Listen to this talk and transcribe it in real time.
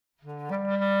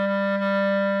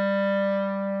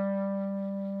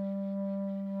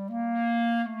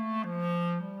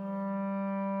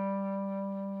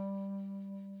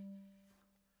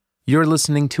You're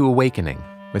listening to Awakening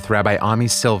with Rabbi Ami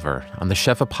Silver on the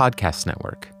Shefa Podcast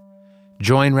Network.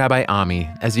 Join Rabbi Ami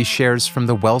as he shares from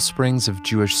the wellsprings of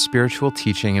Jewish spiritual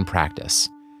teaching and practice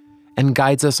and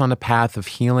guides us on a path of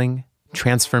healing,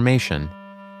 transformation,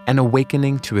 and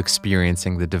awakening to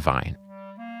experiencing the divine.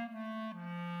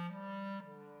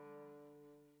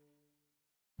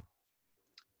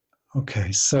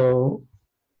 Okay, so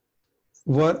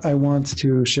what I want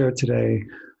to share today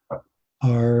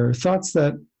are thoughts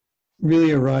that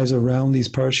really arise around these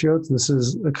parshiot. This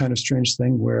is a kind of strange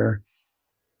thing where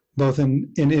both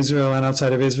in Israel and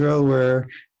outside of Israel, we're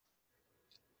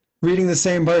reading the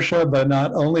same parsha, but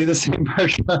not only the same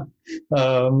parsha.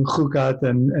 Chukat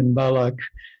and Balak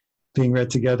being read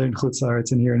together in Chutz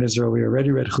La'aretz, and here in Israel, we already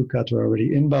read Chukat, we're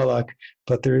already in Balak,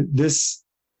 but this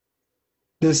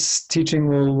teaching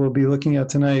we'll be looking at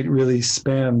tonight really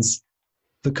spans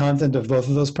the content of both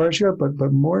of those parshiot,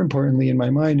 but more importantly, in my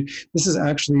mind, this is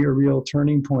actually a real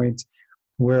turning point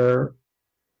where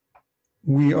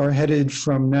we are headed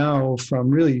from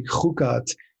really Chukat,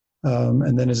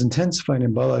 and then is intensified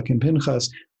in Balak and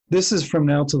Pinchas. This is from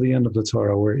now till the end of the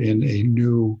Torah. We're in a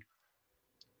new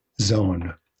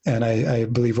zone, and I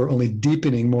believe we're only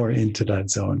deepening more into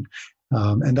that zone.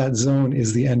 And that zone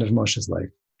is the end of Moshe's life.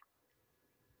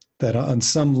 That on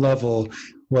some level,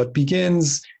 what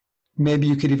begins, maybe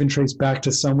you could even trace back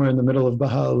to somewhere in the middle of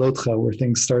Baha'alotcha, where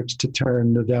things start to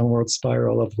turn the downward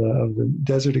spiral of the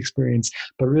desert experience.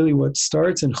 But really what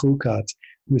starts in Chukat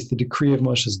with the decree of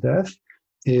Moshe's death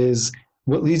is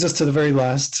what leads us to the very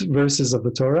last verses of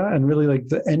the Torah, and really like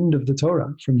the end of the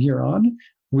Torah. From here on,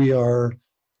 we are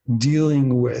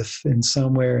dealing with, in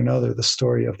some way or another, the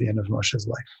story of the end of Moshe's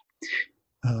life.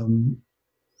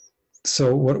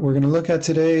 So what we're going to look at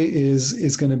today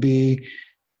is going to be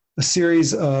a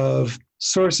series of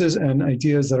sources and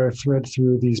ideas that are thread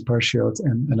through these parshiot,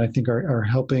 and I think are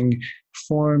helping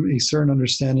form a certain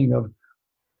understanding of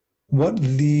what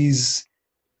these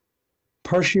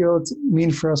parshiot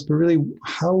mean for us, but really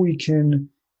how we can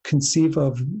conceive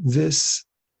of this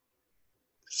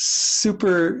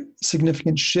super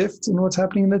significant shift in what's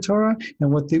happening in the Torah,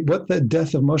 and what the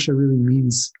death of Moshe really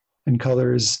means and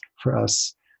colors for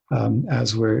us.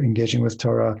 As we're engaging with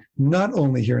Torah, not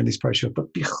only here in these parshiot,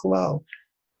 but bichlal.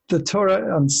 The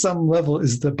Torah, on some level,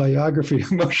 is the biography of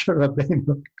Moshe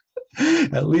Rabbeinu,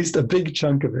 at least a big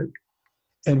chunk of it.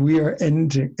 And we are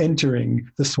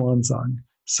entering the swan song.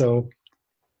 So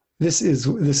this is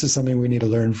something we need to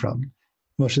learn from.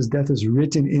 Moshe's death is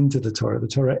written into the Torah. The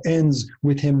Torah ends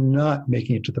with him not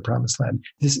making it to the promised land.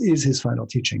 This is his final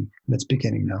teaching, and it's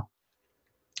beginning now.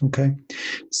 Okay,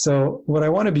 so what I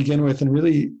want to begin with, and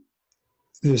really,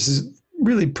 this is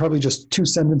really probably just two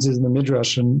sentences in the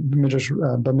Midrash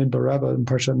Bamidbar Rabbah and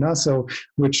Parshat Naso,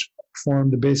 which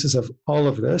form the basis of all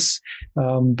of this.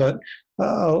 But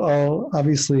I'll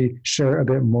obviously share a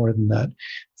bit more than that.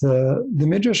 The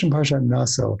Midrash in Parshat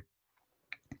Naso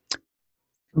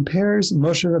compares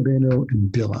Moshe Rabbeinu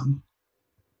and Bilam.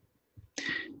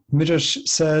 Midrash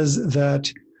says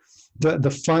that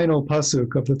the final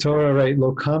pasuk of the Torah, right?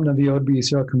 Lo kam naviot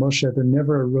b'Yisrael k'Moshe. There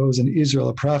never arose in Israel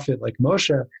a prophet like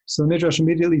Moshe. So the Midrash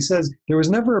immediately says there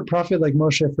was never a prophet like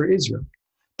Moshe for Israel,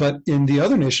 but in the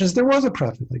other nations there was a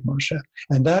prophet like Moshe,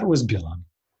 and that was Bilam.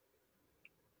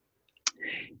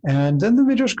 And then the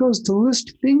Midrash goes to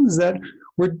list things that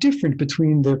were different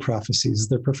between their prophecies,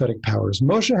 their prophetic powers.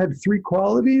 Moshe had three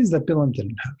qualities that Bilam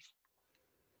didn't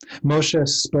have. Moshe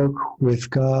spoke with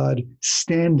God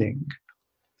standing.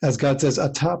 As God says,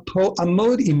 "Ata po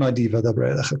amod imadi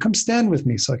v'adaber elecha." Come stand with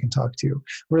me so I can talk to you.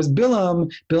 Whereas Bilam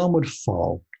would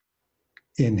fall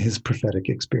in his prophetic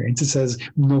experience. It says,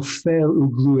 "Nofel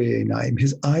uglue einayim."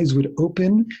 His eyes would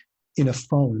open in a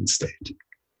fallen state.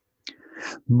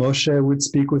 Moshe would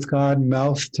speak with God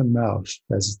mouth to mouth,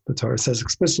 as the Torah says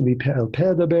explicitly, "Pe'el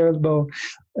peh daber bo."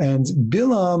 And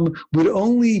Bilam would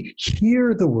only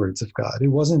hear the words of God. It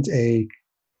wasn't a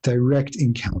direct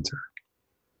encounter.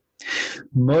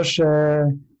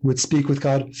 Moshe would speak with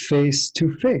God face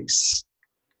to face,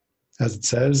 as it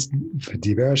says,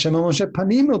 "V'diber Hashem el Moshe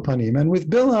panim el panim." And with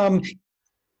Bilam,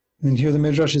 and here the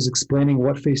Midrash is explaining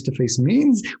what face to face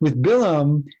means. With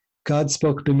Bilam, God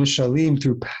spoke b'mishalim,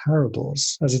 through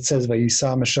parables, as it says,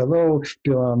 "Vayisa mishalo."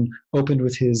 Bilam opened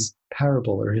with his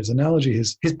parable, or his analogy,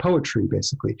 his poetry,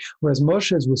 basically. Whereas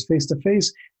Moshe's was face to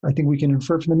face. I think we can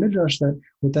infer from the Midrash that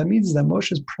what that means is that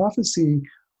Moshe's prophecy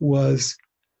was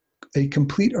a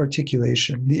complete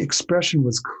articulation. The expression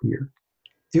was clear.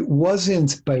 It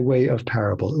wasn't by way of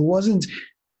parable. It wasn't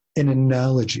an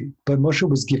analogy, but Moshe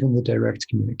was given the direct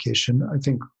communication. I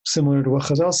think similar to what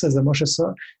Chazal says, that Moshe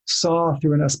saw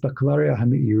through an aspaklaria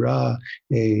ha'me'ira,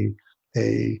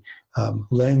 a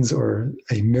lens or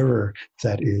a mirror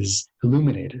that is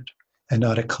illuminated and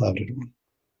not a clouded one.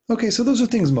 Okay, so those are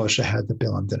things Moshe had that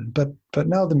Bilam didn't. But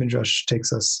now the Midrash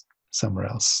takes us somewhere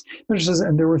else. The Midrash says,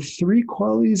 and there were 3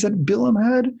 qualities that Bilam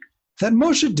had that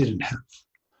Moshe didn't have.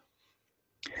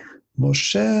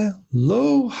 Moshe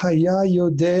lo haya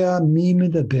yodea mi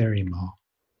medaber imo.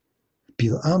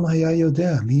 Bilam haya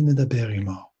yodea mi medaber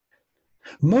imo.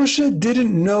 Moshe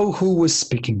didn't know who was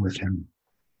speaking with him.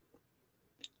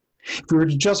 If we were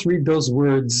to just read those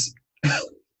words,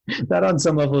 that on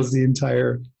some level is the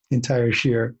entire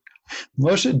shir.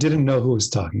 Moshe didn't know who was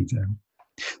talking to him.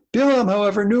 Bilam,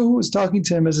 however, knew who was talking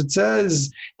to him, as it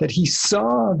says that he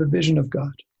saw the vision of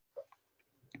God.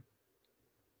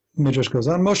 Midrash goes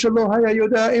on, Moshe lo haya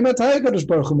yoda imatay kadosh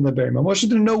baruch hu medaber imo. Moshe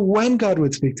didn't know when God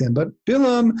would speak to him, but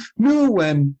Bilam knew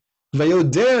when.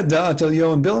 Vayodeh da'at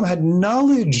elyon, and Bilam had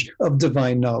knowledge of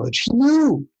divine knowledge. He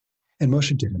knew, and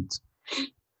Moshe didn't.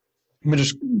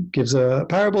 Midrash gives a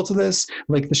parable to this,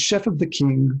 like the chef of the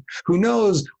king, who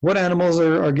knows what animals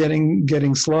are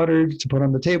getting slaughtered to put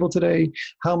on the table today,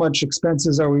 how much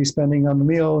expenses are we spending on the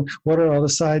meal, what are all the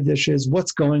side dishes,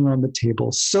 what's going on the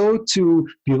table. So too,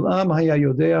 Bilam haya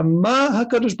yodea ma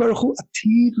hakadosh baruch hu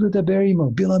atid ledaber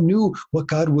imo. Bilam knew what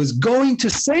God was going to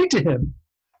say to him.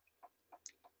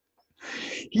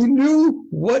 He knew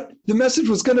what the message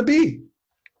was going to be.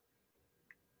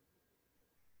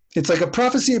 It's like a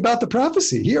prophecy about the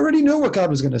prophecy. He already knew what God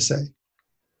was going to say.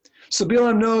 So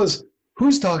Bilam knows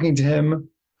who's talking to him,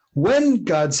 when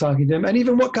God's talking to him, and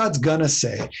even what God's going to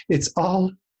say. It's all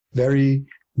very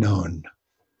known.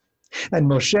 And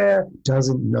Moshe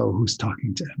doesn't know who's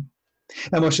talking to him.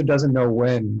 And Moshe doesn't know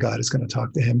when God is going to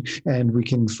talk to him. And we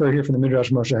can infer here from the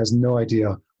Midrash, Moshe has no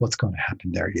idea what's going to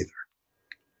happen there either.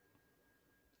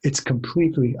 It's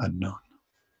completely unknown.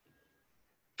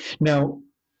 Now,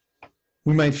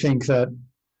 we might think that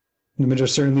the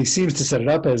Midrash certainly seems to set it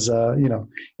up as an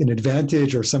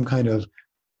advantage or some kind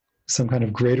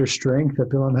of greater strength that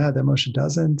Bilam had that Moshe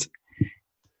doesn't.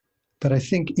 But I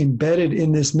think embedded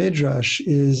in this Midrash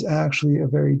is actually a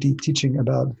very deep teaching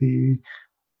about the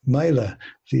Maila,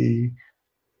 the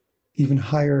even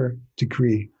higher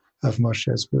degree of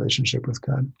Moshe's relationship with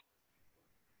God.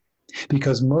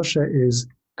 Because Moshe is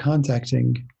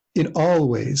contacting, in all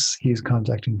ways, he's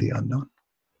contacting the unknown.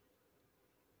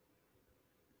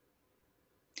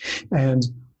 And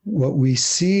what we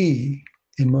see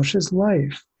in Moshe's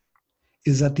life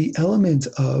is that the element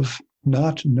of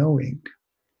not knowing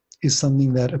is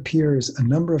something that appears a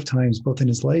number of times, both in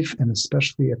his life and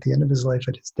especially at the end of his life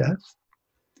at his death.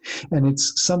 And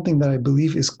it's something that I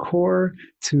believe is core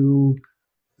to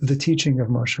the teaching of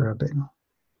Moshe Rabbeinu.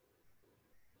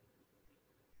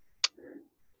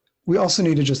 We also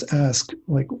need to just ask,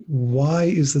 why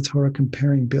is the Torah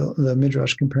the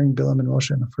Midrash comparing Bilam and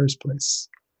Moshe in the first place?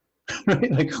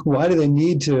 Right? Why do they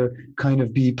need to kind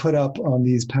of be put up on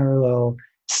these parallel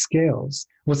scales?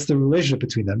 What's the relationship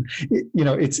between them?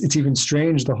 It's even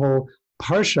strange. The whole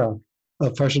parsha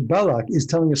of Parshat Balak is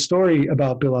telling a story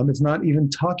about Bilam. It's not even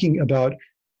talking about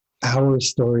our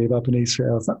story about Bnei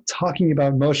Israel. It's not talking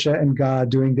about Moshe and God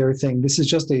doing their thing. This is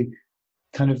just a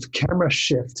kind of camera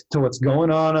shift to what's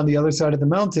going on the other side of the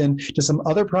mountain, to some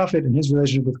other prophet and his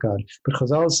relationship with God. But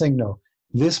Chazal is saying, no,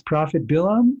 this prophet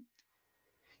Bilam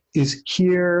is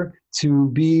here to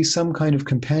be some kind of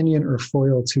companion or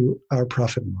foil to our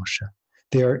prophet Moshe.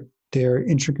 They're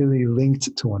intricately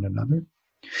linked to one another.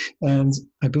 And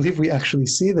I believe we actually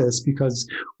see this because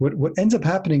what ends up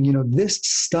happening, this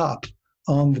stop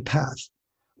on the path,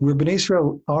 where Bnei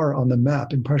Israel are on the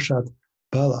map in Parshat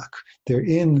Balak, they're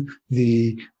in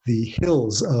the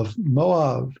hills of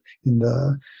Moab, in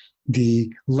the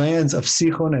lands of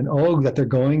Sichon and Og that they're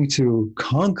going to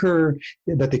conquer,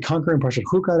 that they conquer in Parshat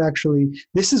Chukat actually.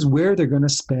 This is where they're going to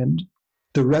spend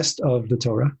the rest of the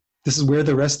Torah. This is where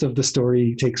the rest of the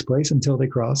story takes place until they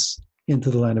cross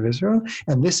into the land of Israel.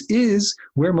 And this is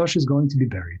where Moshe is going to be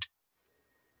buried.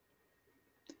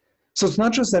 So it's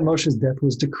not just that Moshe's death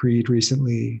was decreed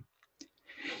recently,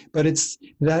 but it's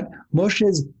that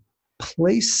Moshe's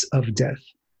place of death,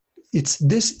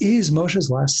 this is Moshe's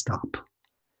last stop.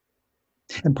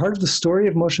 And part of the story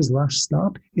of Moshe's last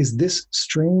stop is this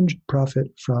strange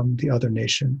prophet from the other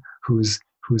nation who's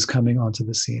coming onto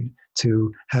the scene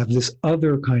to have this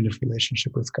other kind of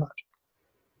relationship with God.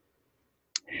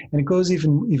 And it goes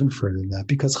even further than that,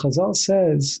 because Chazal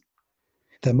says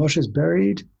that Moshe is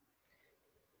buried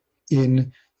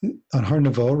on Har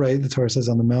Nevo, right? The Torah says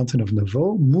on the mountain of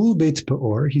Nevo, Mul Beit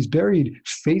Peor. He's buried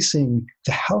facing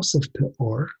the house of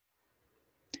Peor,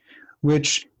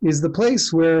 which is the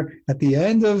place where at the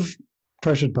end of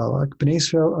Parshat Balak, Bnei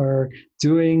Israel are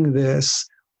doing this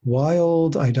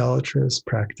wild, idolatrous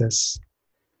practice,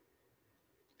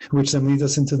 which then leads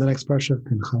us into the next parsha of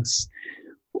Pinchas,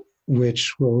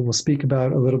 which we'll speak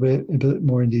about a bit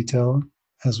more in detail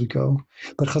as we go.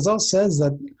 But Chazal says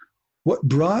that what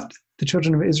brought the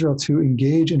children of Israel to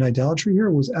engage in idolatry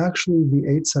here was actually the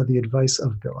Eitzah, the advice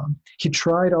of Bilam. He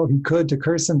tried all he could to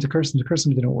curse them, it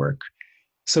didn't work.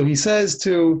 So he says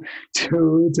to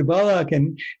Balak,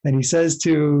 and he says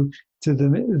to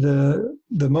the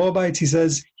Moabites, he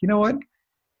says, you know what?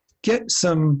 Get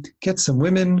some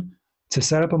women to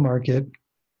set up a market,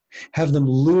 have them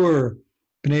lure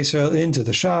Bnei Israel into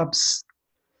the shops,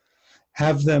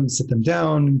 have them sit them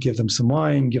down, give them some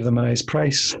wine, give them a nice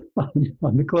price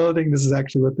on the clothing. This is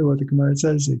actually what the Gemara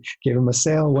says. He gave them a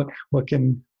sale. What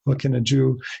can a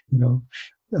Jew, what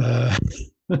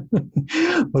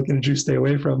can a Jew stay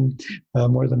away from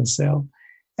more than a sale?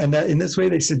 And that in this way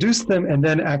they seduced them, and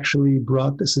then actually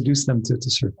seduced them to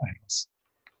serve idols.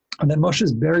 And then Moshe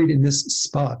is buried in this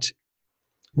spot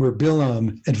where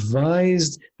Bilam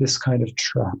advised this kind of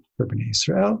trap for Bnei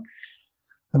Israel.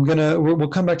 We'll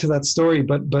come back to that story,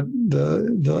 but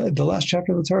the last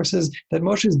chapter of the Torah says that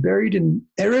Moshe is buried in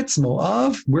Eretz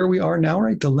Moav, where we are now,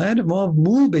 right? The land of Moav,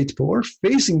 Mul Beit Por,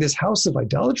 facing this house of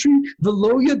idolatry.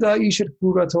 V'lo yada ish et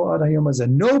kfurato ad hayom hazeh.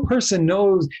 No person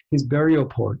knows his burial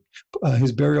plot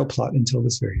until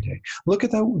this very day. Look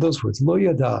at those words. Lo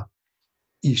yada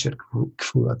ish et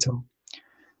kfurato.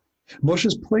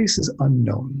 Moshe's place is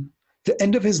unknown. The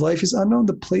end of his life is unknown.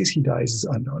 The place he dies is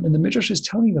unknown. And the Midrash is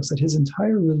telling us that his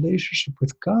entire relationship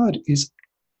with God is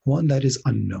one that is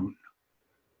unknown.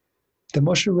 That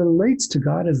Moshe relates to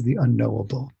God as the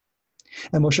unknowable.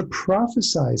 And Moshe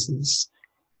prophesizes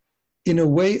in a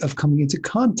way of coming into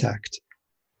contact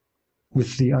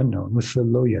with the unknown, with the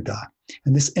lo yada.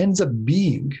 And this ends up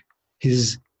being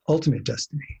his ultimate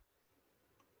destiny.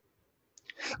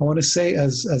 I want to say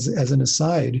as an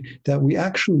aside that we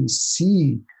actually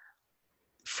see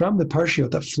from the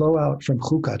parshiot that flow out from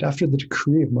Chukat after the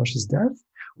decree of Moshe's death,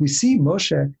 we see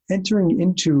Moshe entering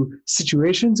into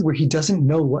situations where he doesn't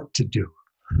know what to do.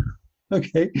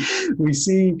 Okay, we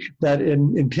see that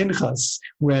in Pinchas,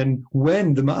 when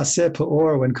the Maaseh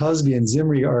Peor, when Cosby and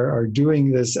Zimri are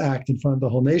doing this act in front of the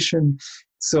whole nation,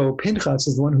 so Pinchas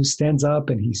is the one who stands up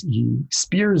and he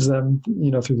spears them,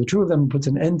 through the two of them, and puts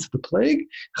an end to the plague.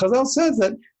 Chazal says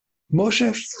that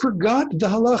Moshe forgot the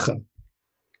halacha.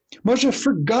 Moshe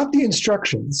forgot the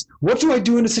instructions. What do I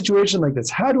do in a situation like this?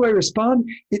 How do I respond?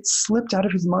 It slipped out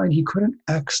of his mind. He couldn't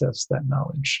access that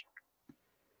knowledge.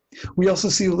 We also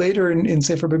see later in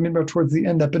Sefer Bamidbar towards the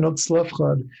end that Benot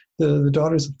Tzlafchad, the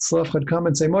daughters of Tzlafchad, come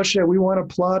and say, Moshe, we want a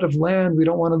plot of land. We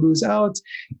don't want to lose out.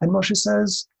 And Moshe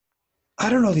says, I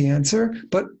don't know the answer,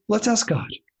 but let's ask God.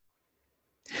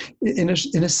 In a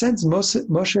sense,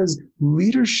 Moshe's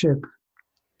leadership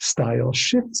style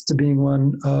shifts to being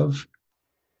one of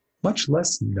much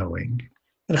less knowing.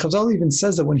 And Chazal even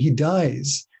says that when he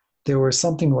dies, there were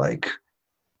something like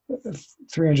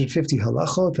 350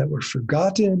 halachot that were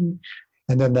forgotten,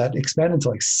 and then that expanded to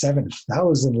like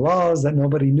 7,000 laws that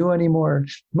nobody knew anymore.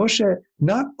 Moshe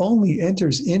not only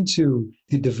enters into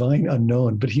the divine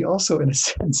unknown, but he also, in a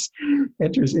sense,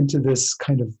 enters into this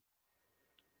kind of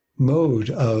mode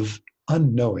of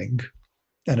unknowing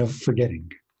and of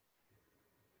forgetting,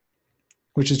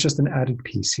 which is just an added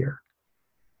piece here.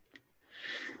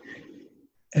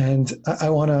 And I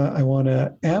want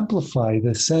to amplify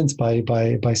this sense by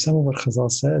some of what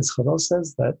Chazal says. Chazal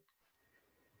says that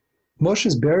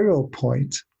Moshe's burial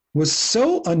point was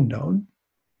so unknown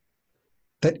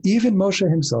that even Moshe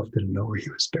himself didn't know where he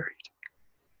was buried.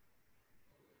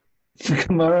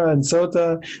 Gemara and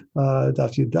Sota,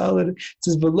 Daf Yud Daled,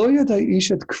 says, "V'lo yada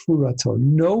ish et kfurato."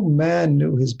 No man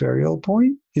knew his burial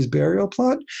point, his burial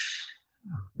plot.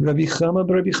 Rabbi Chama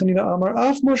Rabbi Chanina Amar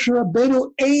Af Moshe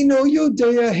Rabbeinu Eino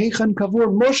Yodea Heichan Kavur.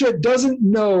 Moshe doesn't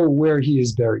know where he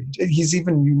is buried. He's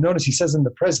even, you notice he says in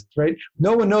the present, right?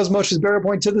 No one knows Moshe's burial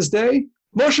point to this day.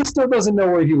 Moshe still doesn't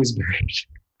know where he was buried.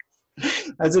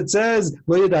 As it says,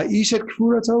 Lo yada ish et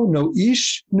kfurato, no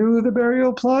ish knew the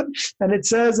burial plot. And it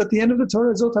says at the end of the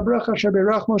Torah, Zot habracha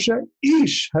sheberach Moshe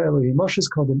ish ha'elohim. Moshe is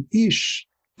called an ish,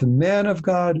 the man of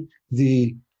God,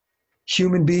 the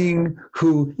human being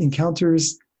who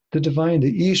encounters the divine,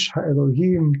 the Ish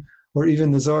HaElohim, or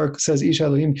even the Zohar says Ish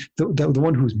HaElohim, the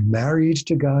one who's married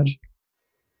to God.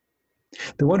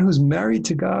 The one who's married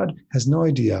to God has no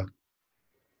idea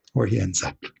where he ends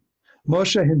up.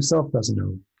 Moshe himself doesn't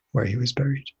know where he was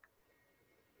buried.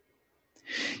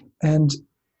 And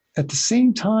at the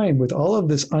same time, with all of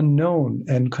this unknown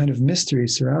and kind of mystery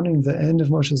surrounding the end of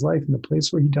Moshe's life and the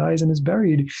place where he dies and is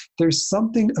buried, there's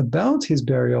something about his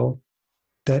burial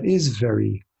that is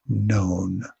very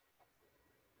known,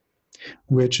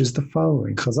 which is the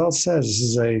following. Chazal says, this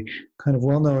is a kind of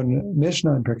well-known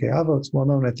Mishnah in Pirkei Avot. It's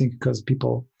well-known, I think, because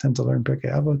people tend to learn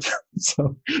Pirkei Avot.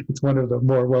 So it's one of the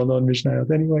more well-known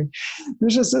Mishnayot anyway.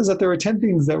 Mishnah says that there were 10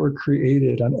 things that were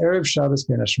created on Erev Shabbos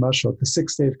Ben Hashmashot, the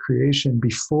 6th day of creation,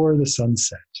 before the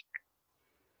sunset.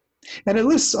 And it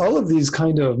lists all of these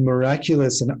kind of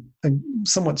miraculous and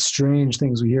somewhat strange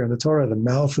things we hear in the Torah: the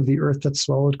mouth of the earth that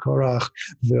swallowed Korach,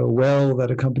 the well that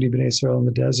accompanied Bnei Israel in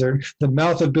the desert, the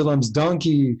mouth of Bilam's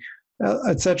donkey,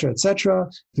 etc., etc.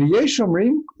 V'yesh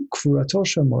omrim kfurato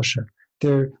shel Moshe.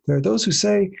 There are those who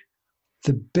say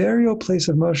the burial place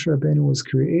of Moshe Rabbeinu was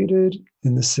created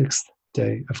in the 6th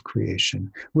day of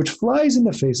creation, which flies in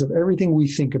the face of everything we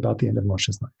think about the end of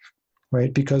Moshe's life.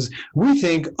 Right? Because we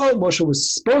think, oh, Moshe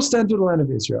was supposed to enter the land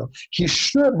of Israel. He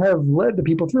should have led the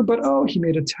people through, but oh, he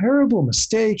made a terrible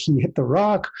mistake. He hit the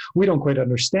rock. We don't quite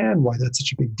understand why that's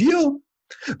such a big deal.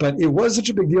 But it was such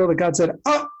a big deal that God said,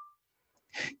 oh,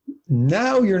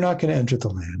 now you're not going to enter the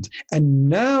land. And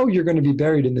now you're going to be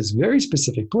buried in this very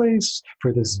specific place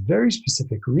for this very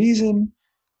specific reason.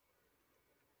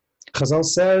 Chazal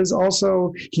says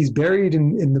also he's buried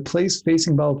in the place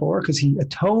facing Baal Peor because he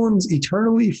atones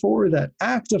eternally for that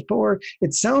act of Peor.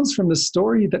 It sounds from the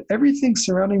story that everything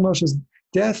surrounding Moshe's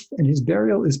death and his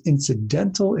burial is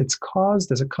incidental. It's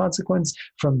caused as a consequence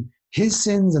from his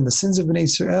sins and the sins of Bnei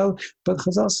Israel. But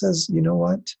Chazal says, you know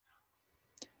what?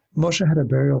 Moshe had a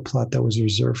burial plot that was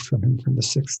reserved from him from the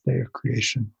 6th day of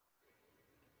creation.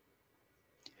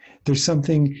 There's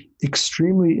something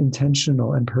extremely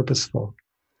intentional and purposeful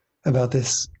about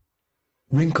this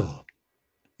wrinkle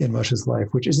in Moshe's life,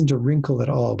 which isn't a wrinkle at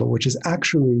all, but which is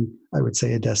actually, I would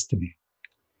say, a destiny.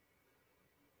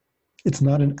 It's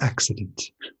not an accident.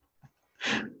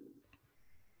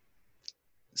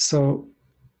 So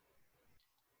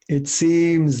it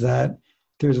seems that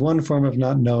there's one form of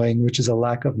not knowing, which is a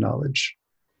lack of knowledge.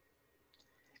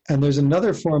 And there's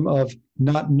another form of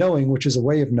not knowing, which is a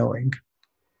way of knowing.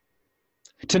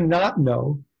 To not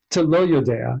know, to lo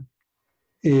yodea,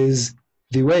 is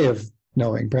the way of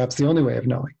knowing, perhaps the only way of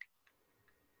knowing.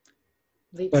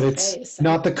 But it's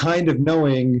not the kind of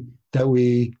knowing that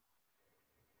we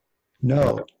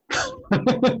know. Not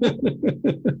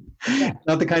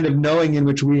the kind of knowing in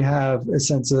which we have a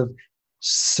sense of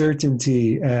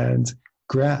certainty and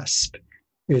grasp.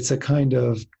 It's a kind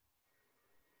of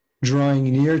drawing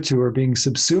near to or being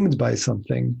subsumed by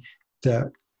something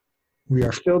that we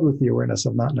are filled with the awareness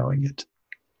of not knowing it.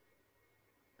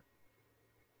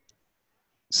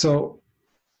 So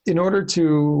in order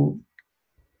to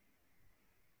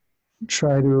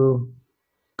try to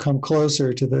come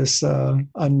closer to this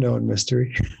unknown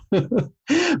mystery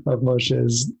of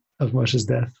Moshe's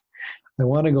death, I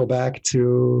want to go back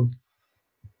to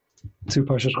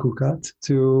Parshat Chukat,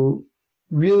 to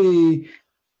really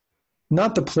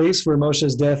not the place where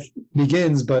Moshe's death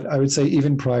begins, but I would say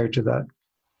even prior to that,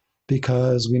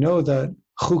 because we know that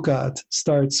Chukat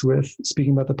starts with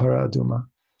speaking about the Para Aduma,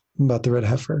 about the red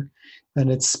heifer.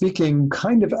 And it's speaking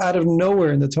kind of out of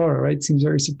nowhere in the Torah, right? It seems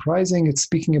very surprising. It's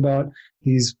speaking about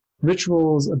these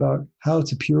rituals, about how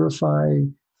to purify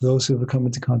those who have come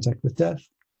into contact with death.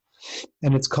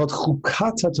 And it's called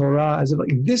Chukat HaTorah, as if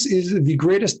like this is the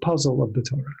greatest puzzle of the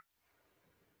Torah.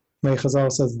 May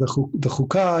Chazal says the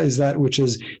Chukah is that which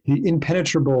is the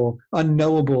impenetrable,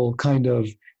 unknowable kind of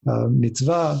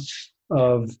mitzvah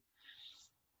of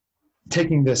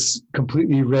taking this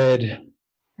completely red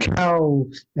cow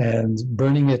and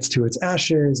burning it to its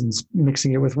ashes and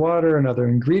mixing it with water and other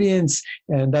ingredients.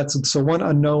 And so one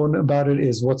unknown about it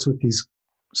is what's with these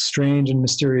strange and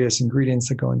mysterious ingredients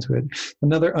that go into it.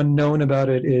 Another unknown about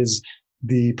it is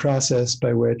the process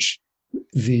by which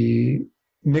the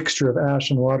mixture of ash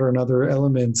and water and other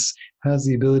elements has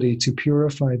the ability to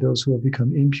purify those who have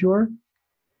become impure.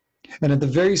 And at the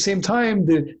very same time,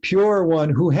 the pure one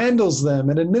who handles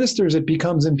them and administers it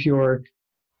becomes impure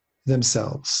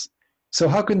themselves. So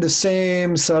how can the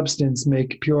same substance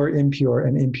make pure impure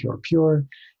and impure pure?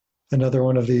 Another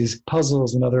one of these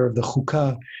puzzles, another of the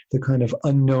chukah, the kind of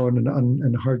unknown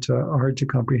and hard to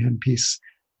comprehend piece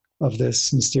of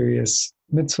this mysterious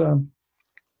mitzvah.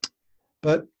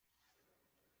 But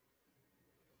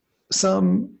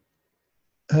some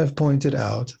have pointed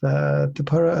out that the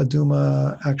Para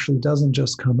Aduma actually doesn't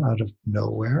just come out of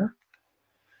nowhere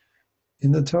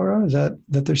in the Torah, that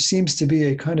there seems to be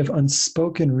a kind of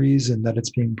unspoken reason that it's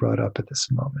being brought up at this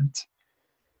moment.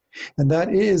 And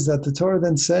that is that the Torah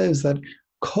then says that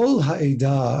Kol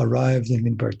Ha'edah arrived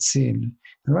in Barzin.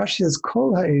 And Rashi says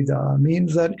Kol Ha'edah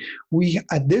means that we,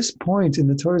 at this point in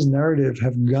the Torah's narrative,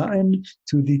 have gotten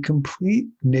to the complete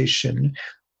nation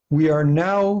we are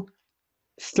now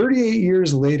 38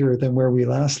 years later than where we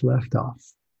last left off,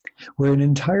 where an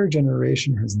entire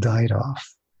generation has died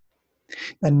off.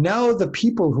 And now the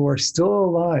people who are still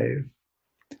alive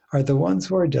are the ones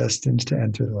who are destined to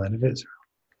enter the land of Israel.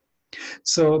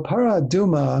 So Para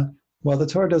Aduma, while the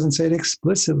Torah doesn't say it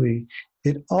explicitly,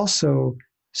 it also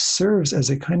serves as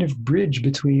a kind of bridge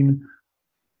between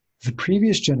the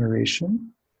previous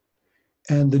generation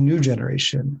and the new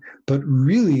generation. But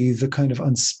really, the kind of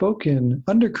unspoken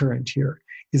undercurrent here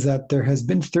is that there has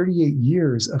been 38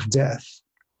 years of death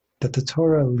that the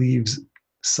Torah leaves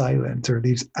silent or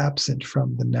leaves absent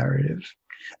from the narrative.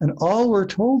 And all we're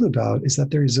told about is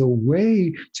that there is a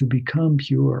way to become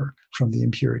pure from the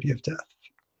impurity of death.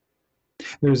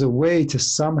 There's a way to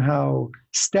somehow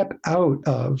step out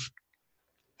of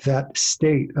that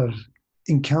state of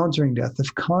encountering death,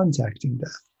 of contacting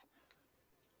death,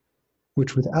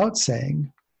 which without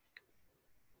saying,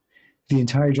 the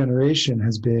entire generation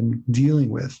has been dealing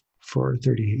with for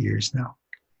 38 years now.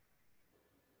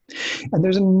 And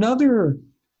there's another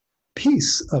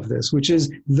piece of this, which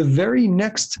is the very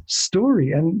next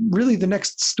story, and really the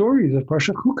next stories of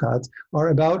Parshat Chukat are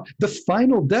about the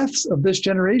final deaths of this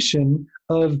generation,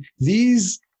 of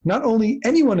these, not only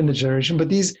anyone in the generation, but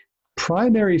these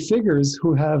primary figures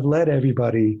who have led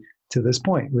everybody to this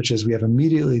point, which is we have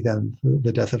immediately then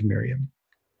the death of Miriam.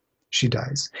 She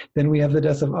dies. Then we have the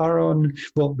death of Aaron.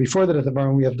 Well, before the death of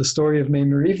Aaron, we have the story of Mei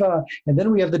Meriva, and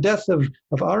then we have the death of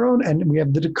Aaron, and we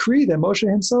have the decree that Moshe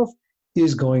himself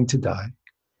is going to die.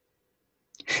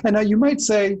 And now you might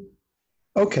say,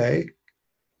 okay,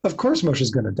 of course Moshe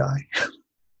is going to die.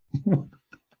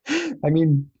 I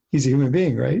mean, he's a human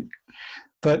being, right?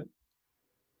 But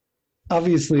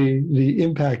obviously the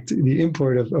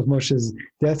import of Moshe's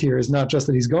death here is not just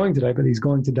that he's going to die, but he's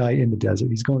going to die in the desert.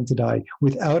 He's going to die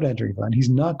without entering the land. He's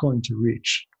not going to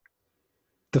reach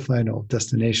the final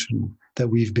destination that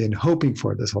we've been hoping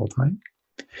for this whole time,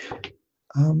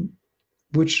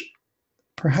 which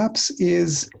perhaps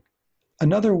is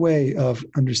another way of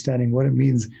understanding what it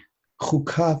means,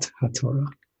 Chukat HaTorah.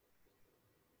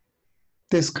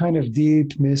 This kind of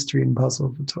deep mystery and puzzle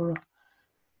of the Torah.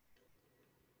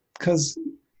 Because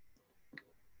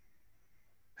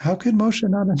how could Moshe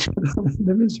not enter the land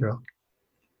of Israel?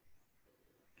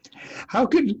 How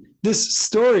could this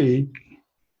story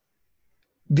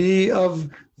be of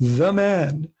the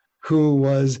man who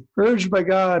was urged by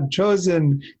God,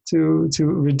 chosen to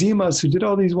redeem us, who did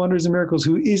all these wonders and miracles,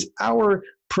 who is our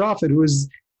prophet, who is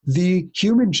the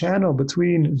human channel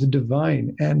between the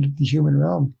divine and the human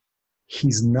realm?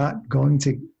 He's not going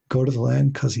to go to the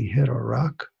land because he hit a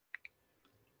rock?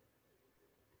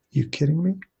 You kidding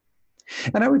me?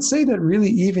 And I would say that really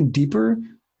even deeper,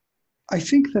 I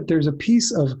think that there's a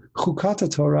piece of Chukat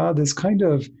Torah, this kind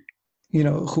of,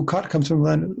 Chukat comes from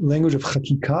the language of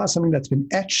Chakikah, something that's been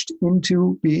etched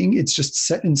into being. It's just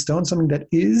set in stone, something that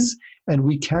is, and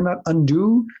we cannot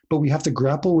undo, but we have to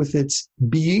grapple with its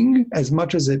being as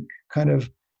much as it kind of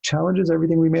challenges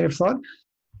everything we may have thought.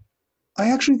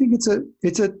 I actually think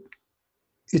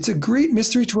it's a great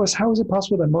mystery to us. How is it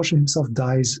possible that Moshe himself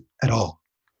dies at all?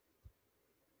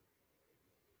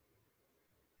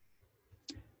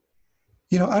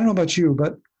 I don't know about you,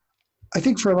 but I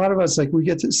think for a lot of us, like we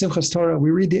get to Simchas Torah,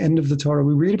 we read the end of the Torah,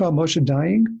 we read about Moshe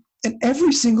dying, and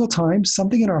every single time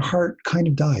something in our heart kind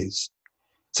of dies.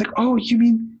 It's like, oh, you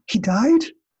mean he died?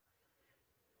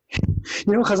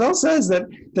 Chazal says that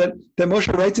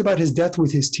Moshe writes about his death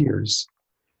with his tears.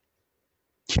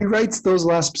 He writes those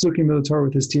last psukim of the Torah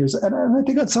with his tears. And I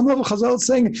think on some level Chazal is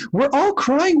saying, we're all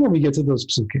crying when we get to those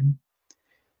psukim.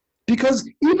 Because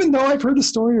even though I've heard the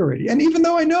story already, and even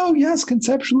though I know, yes,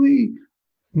 conceptually,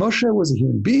 Moshe was a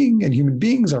human being, and human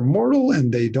beings are mortal,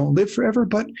 and they don't live forever,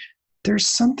 but there's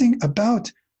something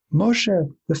about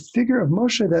Moshe, the figure of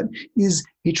Moshe, that is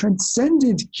a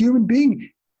transcendent human being.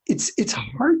 It's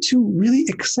hard to really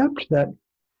accept that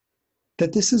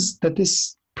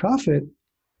this prophet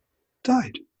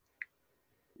died.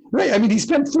 Right? I mean, he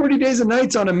spent 40 days and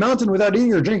nights on a mountain without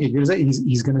eating or drinking.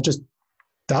 He's going to just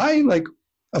die like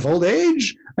of old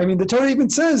age? I mean, the Torah even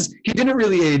says he didn't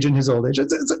really age in his old age.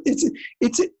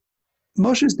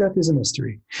 Moshe's death is a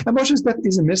mystery. And Moshe's death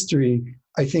is a mystery,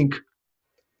 I think,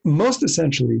 most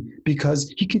essentially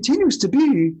because he continues to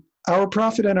be our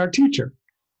prophet and our teacher.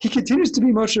 He continues to be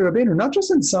Moshe Rabbeinu, not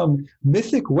just in some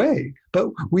mythic way, but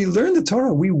we learn the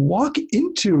Torah.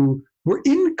 We're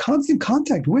in constant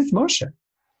contact with Moshe.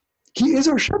 He is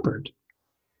our shepherd.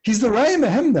 He's the Raya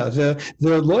Mehemna,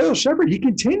 the loyal shepherd. He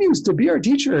continues to be our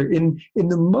teacher in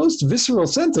the most visceral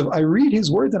sense of I read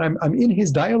his words and I'm in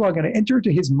his dialogue and I enter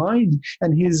into his mind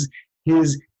and his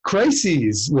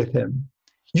crises with him.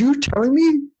 You're telling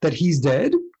me that he's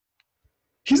dead?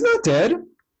 He's not dead.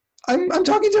 I'm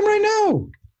talking to him right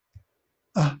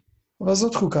now.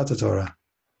 Vazot chukat Torah.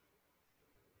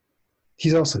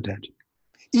 He's also dead.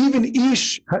 Even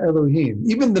Ish HaElohim,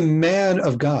 even the man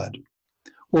of God,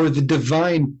 or the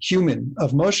divine human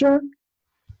of Moshe,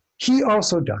 he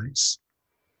also dies.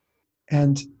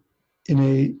 And in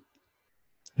a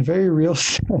very real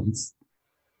sense,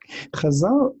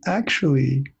 Chazal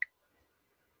actually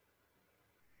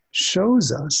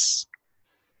shows us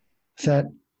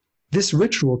that this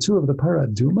ritual too of the Parah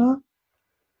Adumah,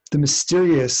 the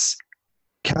mysterious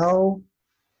cow,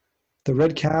 the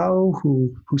red cow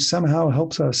who somehow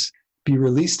helps us be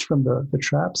released from the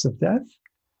traps of death,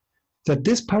 that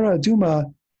this Parah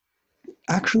Adumah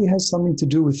actually has something to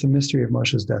do with the mystery of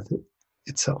Moshe's death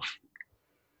itself.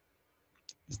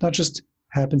 It's not just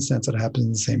happenstance that happens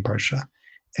in the same parsha.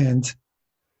 And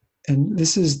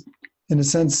this is, in a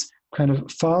sense, kind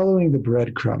of following the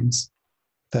breadcrumbs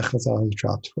that Chazal has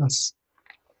dropped for us.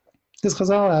 Because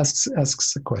Chazal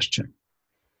asks a question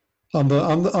on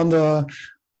the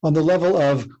level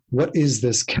of what is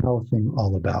this cow thing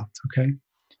all about? Okay,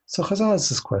 so Chazal asks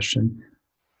this question: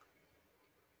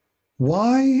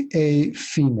 why a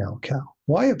female cow?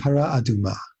 Why a Parah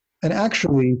Adumah? And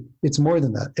actually, it's more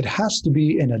than that. It has to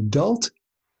be an adult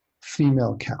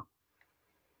female cow.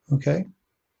 Okay,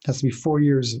 it has to be 4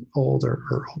 years old or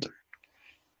older.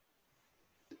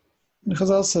 And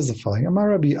Chazal says the following: Amar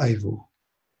Rabbi Aivu,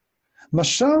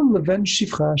 Mashal leven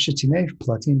shifcha shetinei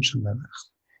platin shemelech.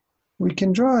 We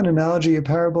can draw an analogy, a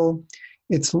parable.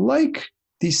 It's like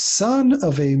the son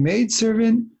of a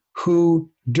maidservant who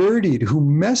dirtied, who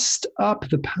messed up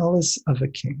the palace of a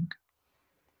king.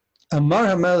 Amar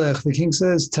HaMelech, the king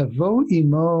says, Tavo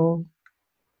imo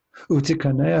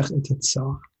utikaneach et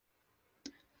etzah.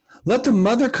 Let the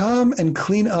mother come and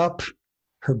clean up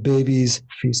her baby's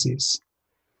feces.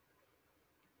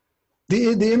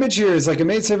 The image here is like a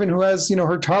maidservant who has,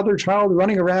 her toddler child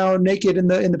running around naked in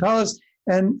the palace,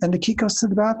 and the king goes to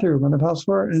the bathroom on the palace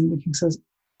floor, and the king says,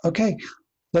 okay,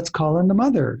 let's call in the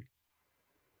mother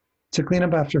to clean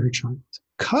up after her child.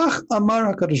 Kach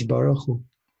amar HaKadosh Baruch Hu.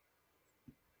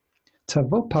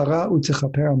 Tavo para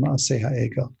utechaper ma'aseh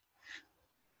ha'egel.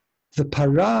 The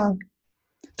para,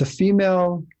 the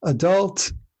female,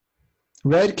 adult,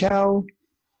 red cow,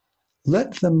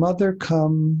 let the mother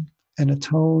come and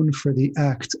atone for the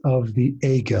act of the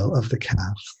egel, of the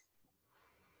calf.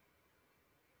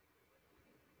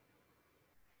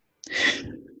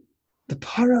 The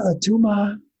Parah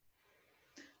Adumah,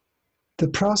 the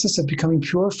process of becoming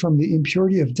pure from the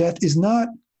impurity of death, is not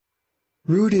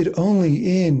rooted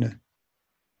only in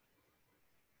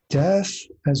death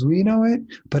as we know it,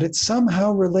 but it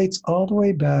somehow relates all the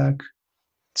way back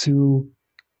to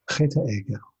Chet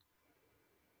HaEgel,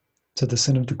 to the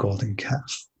sin of the golden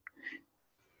calf.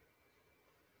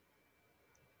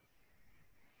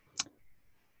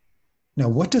 Now,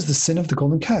 what does the sin of the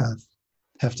golden calf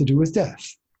have to do with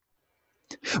death?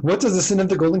 What does the sin of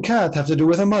the golden calf have to do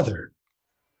with a mother?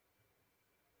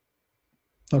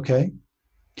 Okay,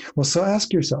 well, so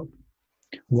ask yourself,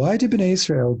 why did Bnei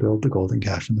Israel build the golden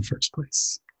calf in the first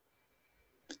place?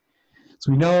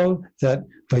 So we know that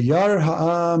Vayar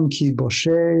ha'am ki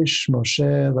boshesh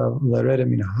Moshe l'reda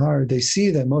min ha'ar. They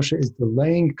see that Moshe is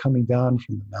delaying coming down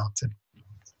from the mountain.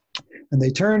 And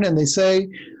they turn and they say,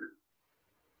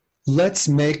 let's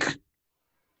make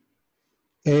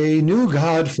a new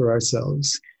God for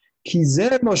ourselves. Because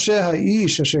this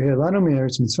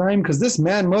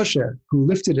man Moshe, who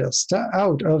lifted us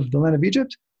out of the land of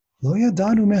Egypt, lo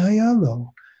yadanu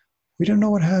mehayalo. We don't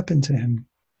know what happened to him.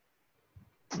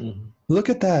 Mm-hmm. Look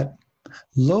at that.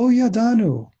 Lo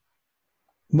yadanu.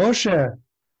 Moshe,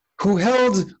 who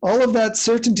held all of that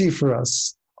certainty for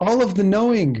us, all of the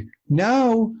knowing,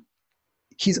 now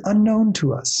he's unknown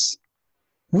to us.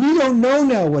 We don't know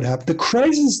now what happened. The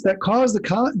crisis that caused the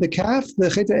calf, the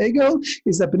Chet HaEgel,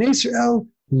 is that Bnei Israel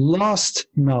lost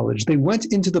knowledge. They went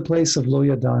into the place of Lo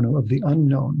Yadanu, of the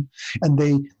unknown, and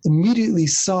they immediately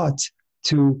sought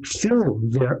to fill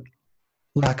their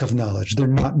lack of knowledge, their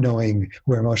not knowing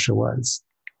where Moshe was,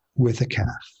 with a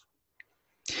calf.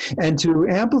 And to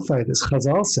amplify this,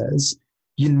 Chazal says,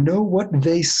 you know what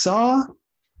they saw?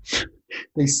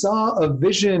 They saw a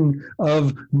vision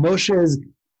of Moshe's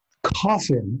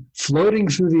coffin floating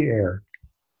through the air,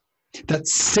 that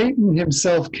Satan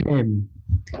himself came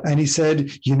and he said,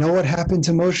 you know what happened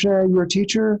to Moshe, your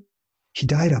teacher? He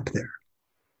died up there.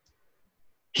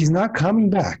 He's not coming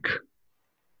back.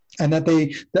 And that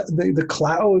the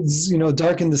clouds,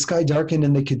 darkened, the sky darkened,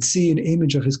 and they could see an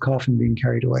image of his coffin being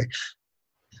carried away.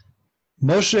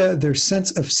 Moshe, their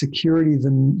sense of security,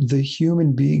 the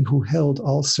human being who held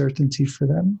all certainty for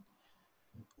them,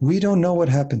 we don't know what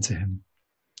happened to him.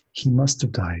 He must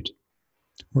have died.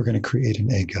 We're going to create an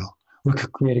egel. We're going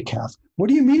to create a calf. What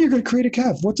do you mean you're going to create a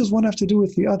calf? What does one have to do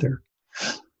with the other?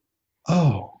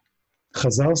 Oh,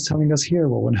 Chazal's telling us here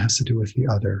what one has to do with the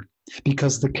other.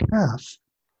 Because the calf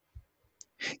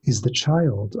is the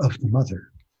child of the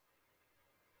mother.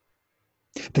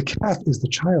 The calf is the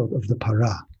child of the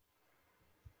para.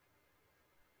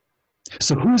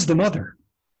 So who's the mother?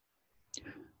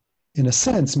 In a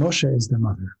sense, Moshe is the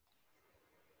mother.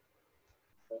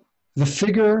 The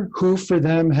figure who for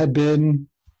them had been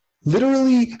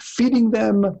literally feeding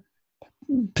them,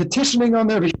 petitioning on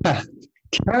their behalf,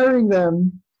 carrying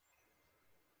them,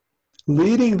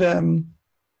 leading them,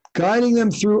 guiding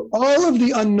them through all of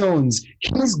the unknowns.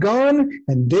 He's gone,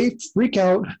 and they freak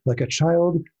out like a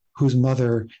child whose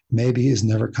mother maybe is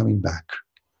never coming back.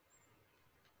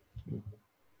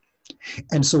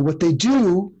 And so what they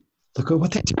do, look at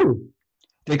what they do.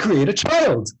 They create a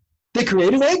child. They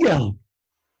create an egel.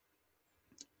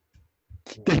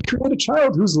 They create a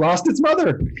child who's lost its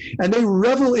mother, and they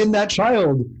revel in that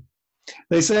child.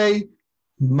 They say,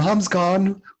 Mom's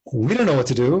gone. We don't know what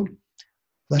to do.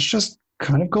 Let's just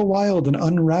kind of go wild and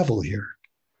unravel here.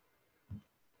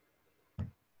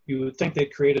 You would think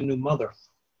they'd create a new mother.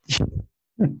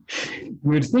 You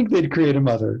would think they'd create a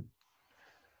mother.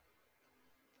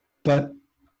 But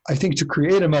I think to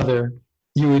create a mother,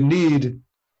 you would need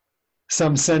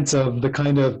some sense of the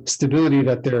kind of stability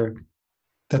that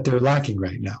they're lacking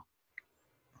right now.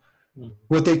 Mm-hmm.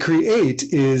 What they create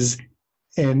is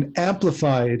an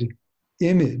amplified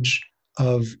image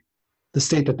of the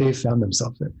state that they've found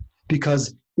themselves in.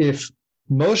 Because if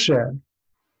Moshe,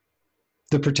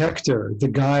 the protector, the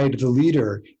guide, the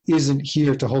leader, isn't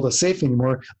here to hold us safe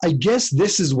anymore, I guess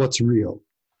this is what's real.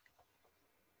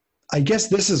 I guess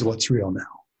this is what's real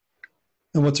now.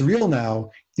 And what's real now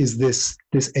is this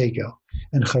ego.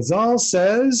 And Chazal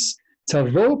says,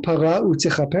 Tavo para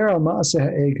utichaper al ma'aseh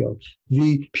ha'ego.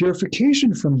 The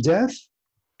purification from death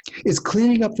is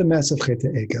cleaning up the mess of chet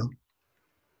ha'ego.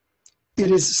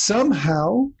 It is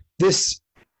somehow this,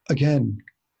 again,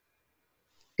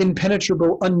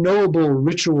 impenetrable, unknowable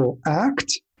ritual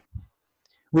act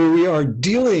where we are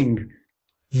dealing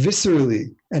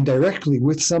viscerally and directly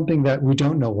with something that we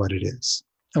don't know what it is,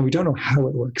 and we don't know how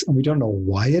it works, and we don't know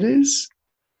why it is.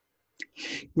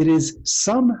 It is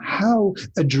somehow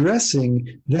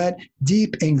addressing that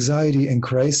deep anxiety and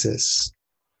crisis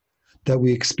that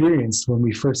we experienced when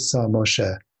we first saw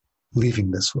Moshe leaving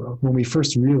this world, when we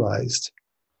first realized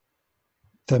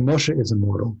that Moshe is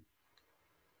immortal.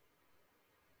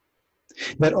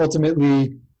 That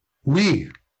ultimately we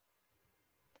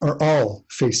are all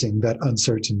facing that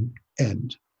uncertain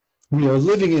end. We are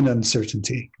living in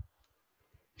uncertainty.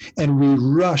 And we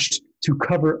rushed to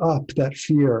cover up that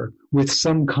fear with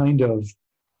some kind of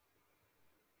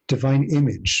divine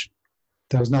image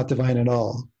that was not divine at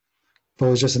all, but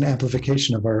was just an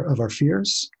amplification of our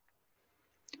fears.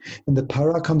 And the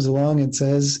para comes along and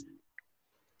says,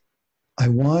 I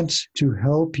want to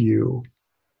help you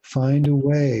find a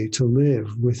way to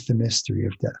live with the mystery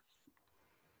of death.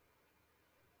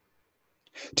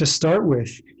 To start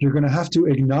with, you're going to have to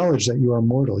acknowledge that you are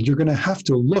mortal. You're going to have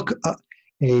to look up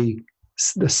the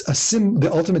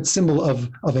ultimate symbol of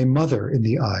a mother in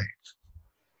the eye.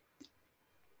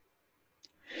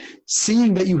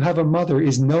 Seeing that you have a mother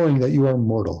is knowing that you are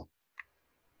mortal.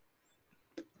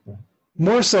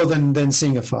 More so than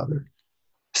seeing a father.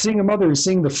 Seeing a mother is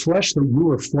seeing the flesh that you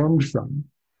were formed from.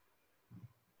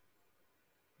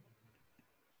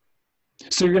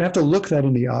 So you're going to have to look that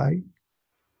in the eye.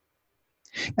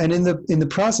 And in the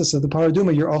process of the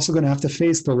paraduma, you're also going to have to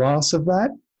face the loss of that.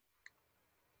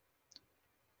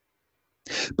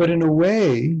 But in a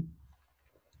way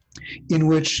in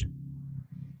which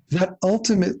that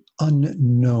ultimate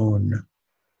unknown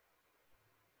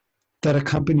that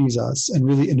accompanies us and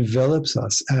really envelops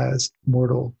us as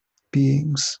mortal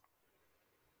beings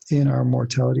in our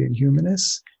mortality and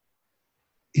humanness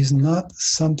is not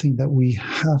something that we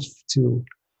have to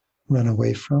run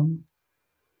away from,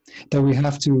 that we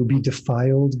have to be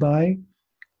defiled by,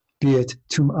 be it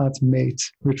tum'at mate,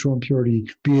 ritual impurity,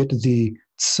 be it the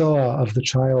tsoa of the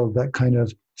child, that kind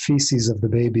of feces of the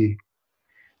baby,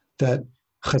 that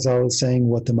Chazal is saying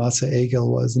what the Masa Egel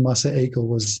was. The Masa Egel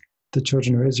was the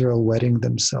children of Israel wetting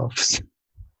themselves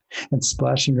and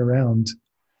splashing around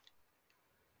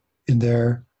in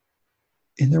their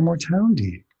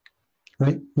mortality,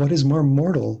 right? What is more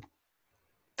mortal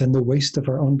than the waste of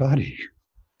our own body?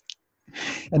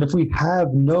 And if we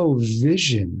have no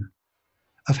vision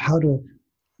of how to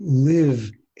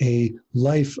live a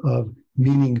life of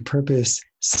meaning, purpose,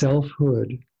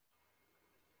 selfhood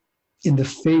in the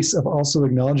face of also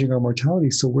acknowledging our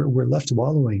mortality. So we're left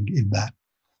wallowing in that.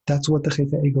 That's what the Chet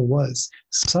HaEgel was.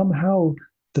 Somehow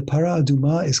the Para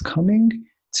Aduma is coming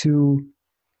to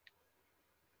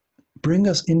bring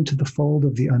us into the fold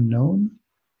of the unknown,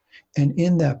 and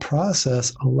in that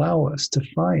process allow us to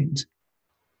find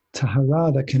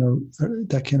tahara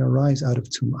that can arise out of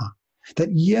tum'ah.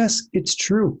 That yes, it's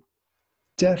true.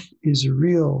 Death is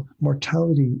real.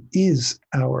 Mortality is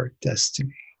our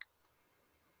destiny.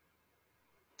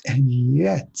 And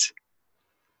yet,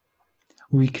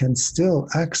 we can still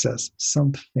access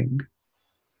something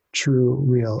true,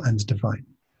 real, and divine.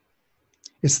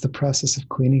 It's the process of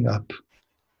cleaning up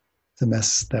the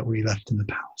mess that we left in the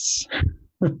palace.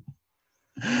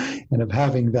 And of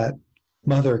having that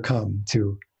mother come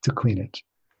to clean it.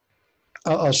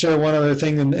 I'll share one other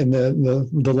thing in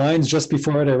the lines just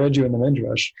before it I read you in the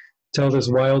Midrash. Tell this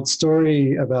wild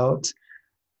story about,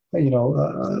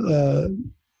 a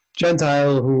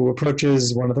Gentile who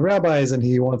approaches one of the rabbis and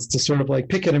he wants to sort of like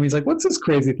pick at him. He's like, what's this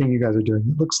crazy thing you guys are doing?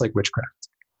 It looks like witchcraft.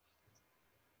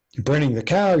 You're burning the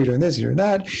cow, you're doing this, you're doing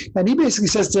that. And he basically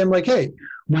says to him like, hey,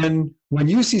 when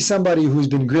you see somebody who's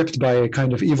been gripped by a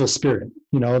kind of evil spirit,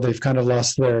 they've kind of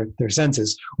lost their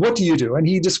senses, what do you do? And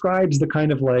he describes the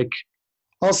kind of like,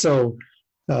 also,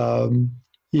 shamanic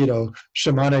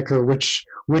or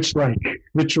witch-like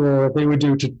ritual they would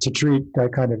do to treat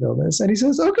that kind of illness. And he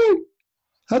says, okay,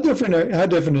 how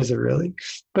different is it really?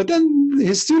 But then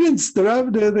his students,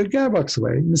 the guy walks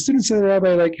away, and the students say to the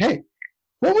rabbi like, hey,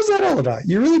 what was that all about?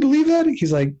 You really believe that?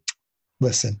 He's like,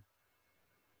 listen,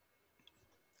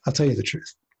 I'll tell you the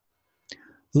truth.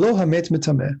 Lo hamet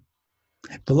mitameh,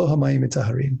 v'lo hamayim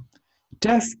mitaharim.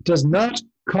 Death does not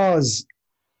cause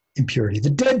impurity.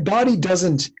 The dead body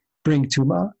doesn't bring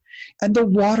tumah, and the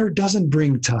water doesn't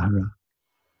bring tahara.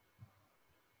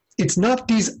 It's not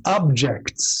these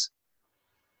objects.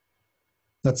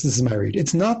 This is my read.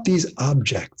 It's not these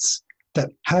objects that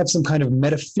have some kind of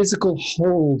metaphysical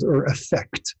hold or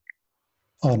effect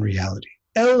on reality.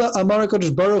 Ella amar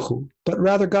HaKadosh Baruch Hu, but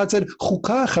rather God said,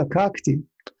 Chukah chakakti.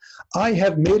 I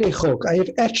have made a chok. I have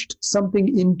etched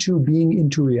something into being,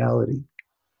 into reality.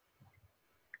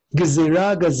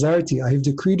 Gezerah gazarti. I have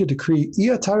decreed a decree.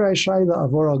 Iyatara shayla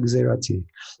avor al gezerati.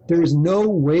 There is no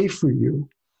way for you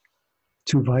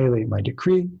to violate my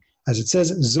decree. As it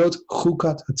says, Zot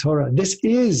chukat haTorah. This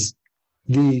is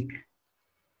the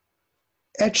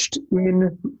etched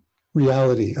in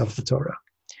reality of the Torah.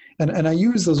 And I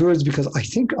use those words because I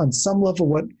think on some level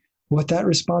what that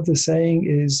response is saying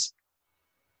is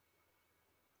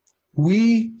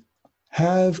we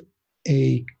have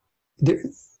there's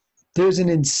an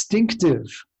instinctive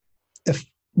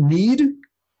need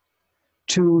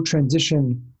to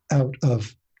transition out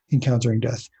of encountering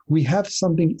death. We have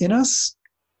something in us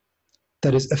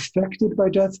that is affected by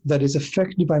death, that is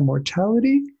affected by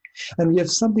mortality, and we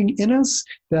have something in us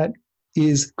that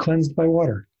is cleansed by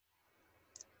water.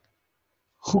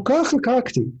 Chukah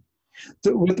chakakti.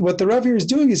 What the Rav here is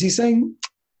doing is he's saying,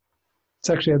 it's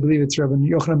actually, I believe it's Rabbi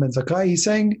Yochanan ben Zakkai, he's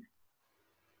saying,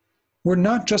 we're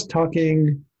not just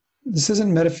talking, this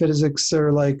isn't metaphysics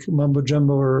or like mumbo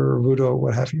jumbo or voodoo or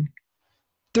what have you.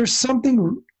 There's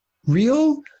something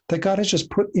real that God has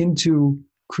just put into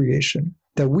creation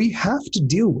that we have to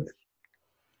deal with.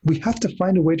 We have to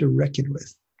find a way to reckon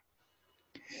with.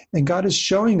 And God is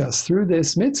showing us through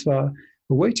this mitzvah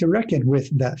a way to reckon with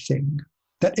that thing,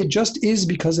 that it just is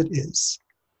because it is.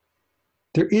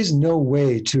 There is no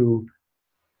way to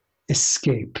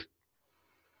escape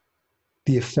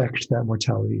the effect that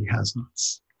mortality has on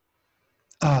us.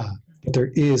 But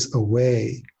there is a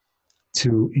way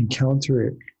to encounter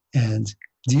it and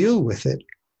deal with it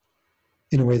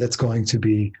in a way that's going to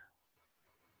be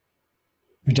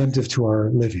redemptive to our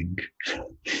living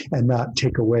and not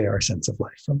take away our sense of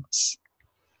life from us.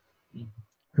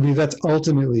 I mean, that's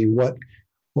ultimately what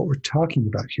we're talking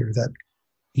about here, that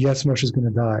yes, Moshe is going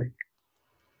to die,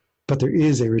 but there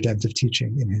is a redemptive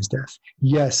teaching in his death.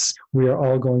 Yes, we are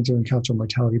all going to encounter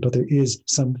mortality, but there is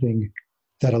something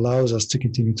that allows us to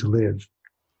continue to live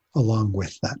along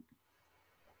with that.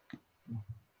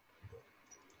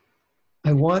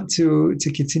 I want to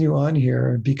continue on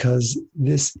here because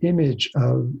this image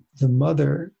of the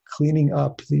mother cleaning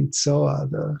up the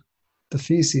tzoah, the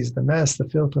feces, the mess, the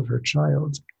filth of her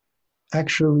child,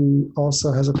 actually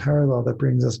also has a parallel that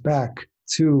brings us back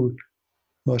to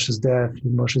Moshe's death,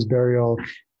 Moshe's burial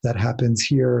that happens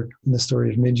here in the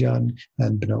story of Midian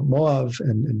and Bnot Moav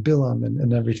and Bilam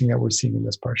and everything that we're seeing in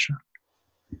this parsha.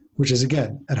 Which is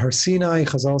again, at Har Sinai,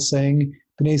 Chazal saying,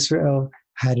 Bnei Israel,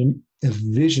 had a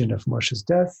vision of Moshe's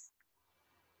death.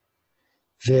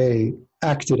 They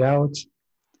acted out.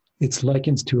 It's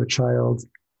likened to a child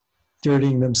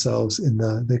dirtying themselves in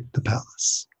the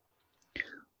palace.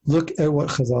 Look at what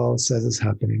Chazal says is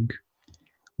happening.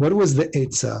 What was the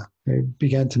Eitzah? I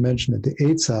began to mention it. The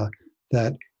Eitzah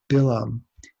that Bilam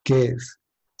gave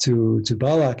to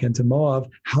Balak and to Moab.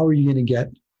 How are you going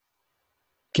to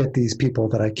get these people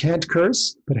that I can't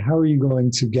curse, but how are you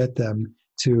going to get them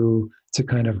to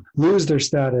kind of lose their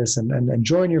status and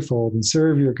join your fold and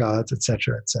serve your gods,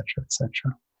 etc., etc., etc.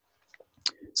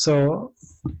 So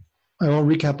I won't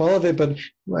recap all of it, but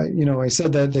I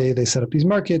said that they set up these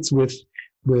markets with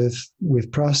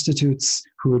prostitutes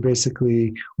who would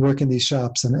basically work in these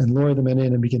shops and lure the men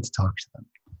in and begin to talk to them.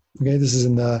 Okay, this is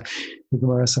in the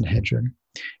Gemara Sanhedrin,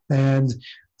 and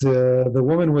the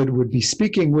woman would be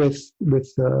speaking with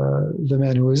the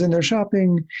man who was in there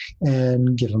shopping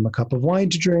and give him a cup of wine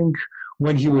to drink.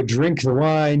 When he would drink the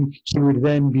wine, he would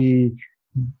then be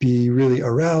really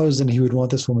aroused and he would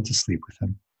want this woman to sleep with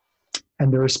him.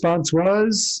 And the response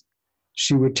was,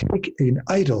 she would take an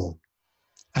idol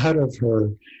out of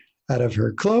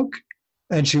her cloak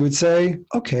and she would say,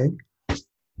 okay,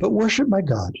 but worship my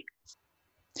God.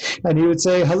 And he would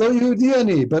say, hello, Yehudi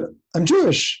ani, but I'm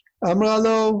Jewish. Amra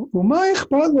lo, umay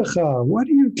ichbad lecha, what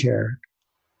do you care?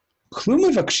 Klum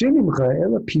mevakshim mimcha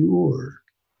ela piur.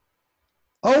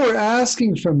 All we're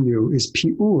asking from you is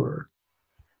piur,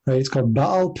 right? It's called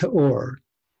Baal Peor.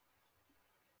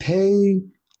 Pei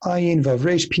ayin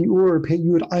vavresh, piur, pei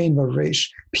yud ayin vavresh.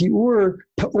 Piur,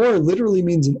 peor literally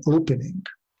means an opening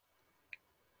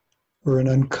or an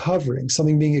uncovering,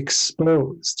 something being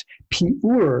exposed.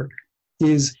 Piur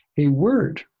is a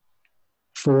word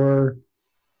for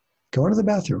going to the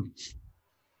bathroom.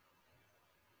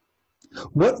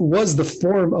 What was the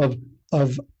form of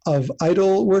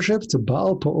idol worship to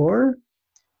Baal Peor?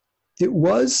 It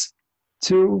was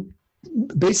to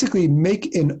basically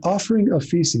make an offering of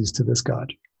feces to this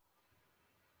god.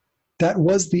 That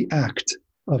was the act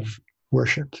of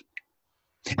worship.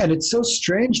 And it's so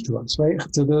strange to us, right?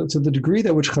 To the degree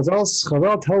that which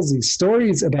Chazal tells these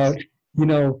stories about,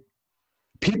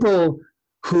 people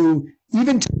who,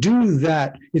 even to do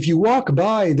that, if you walk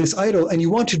by this idol and you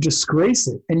want to disgrace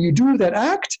it and you do that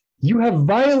act, you have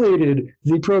violated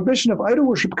the prohibition of idol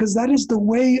worship, because that is the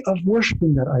way of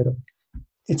worshiping that idol.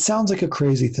 It sounds like a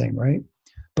crazy thing, right?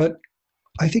 But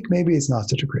I think maybe it's not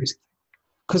such a crazy thing.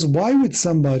 Because why would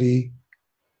somebody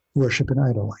worship an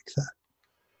idol like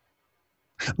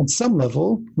that? On some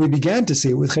level, we began to see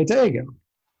it with Chet HaEgel,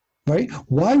 right?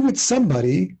 Why would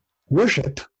somebody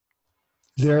worship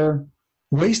their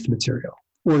waste material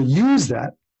or use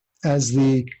that as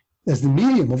the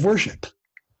medium of worship?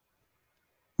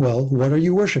 Well, what are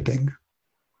you worshiping?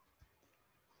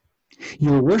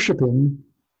 You're worshiping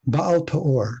Baal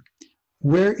Peor.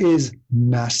 Where is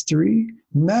mastery?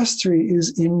 Mastery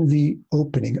is in the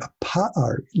opening. A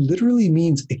pa'ar literally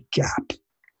means a gap,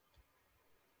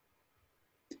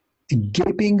 a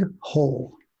gaping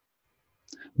hole.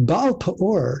 Baal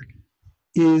Peor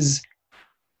is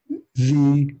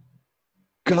the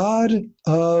god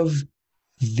of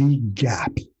the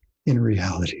gap in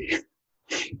reality.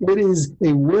 It is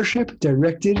a worship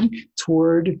directed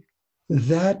toward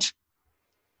that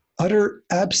utter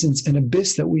absence and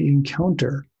abyss that we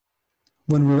encounter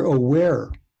when we're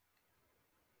aware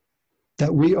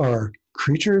that we are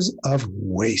creatures of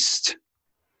waste.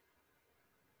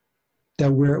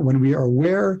 That when we are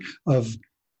aware of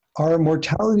our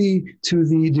mortality to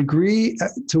the degree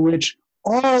to which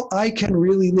all I can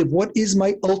really live, what is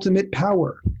my ultimate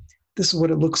power? This is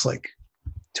what it looks like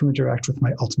to interact with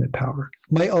my ultimate power.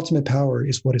 My ultimate power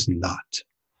is what is not.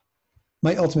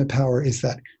 My ultimate power is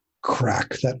that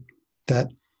crack, that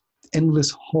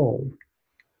endless hole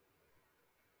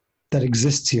that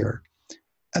exists here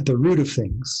at the root of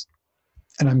things.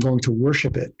 And I'm going to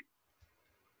worship it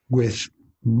with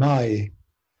my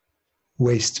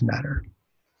waste matter.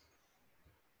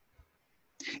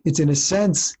 It's in a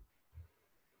sense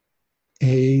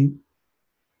a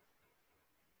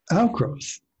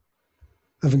outgrowth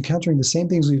of encountering the same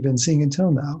things we've been seeing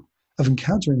until now, of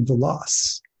encountering the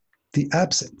loss, the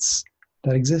absence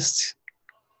that exists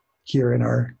here in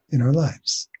our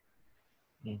lives.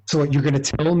 So what, you're going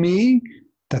to tell me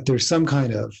that there's some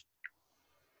kind of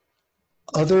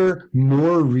other,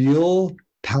 more real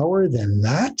power than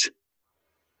that?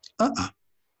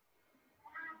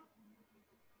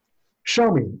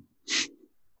 Show me.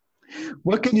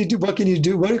 What can you do? What can you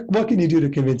do? What can you do to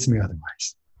convince me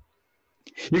otherwise?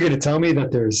 You're going to tell me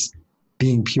that there's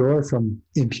being pure from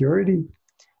impurity,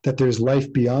 that there's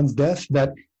life beyond death,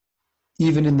 that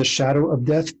even in the shadow of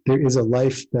death, there is a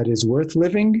life that is worth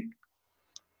living?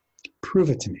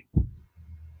 Prove it to me.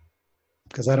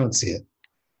 Because I don't see it.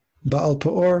 Baal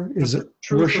Peor is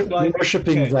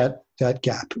worshiping that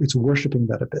gap. It's worshiping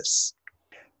that abyss.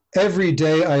 Every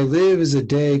day I live is a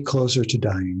day closer to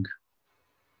dying.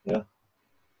 Yeah.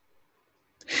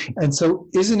 And so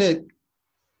isn't it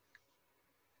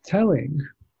telling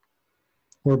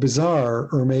or bizarre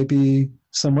or maybe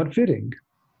somewhat fitting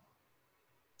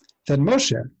that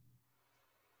Moshe,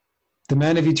 the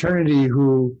man of eternity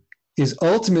who is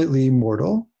ultimately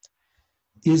mortal,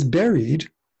 is buried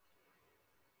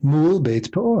Mul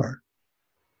Beit Peor.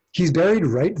 He's buried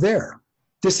right there.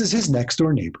 This is his next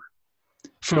door neighbor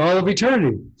for all of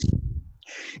eternity.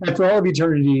 And for all of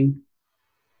eternity,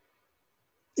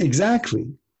 exactly,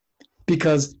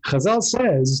 because Chazal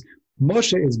says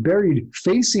Moshe is buried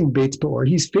facing Beit Peor.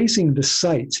 He's facing the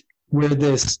site where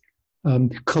this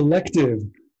collective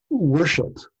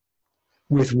worship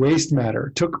with waste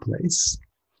matter took place.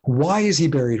 Why is he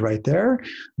buried right there?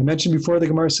 I mentioned before, the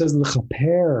Gemara says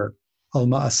l'chaper al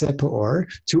ma'aseh peor,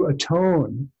 to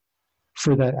atone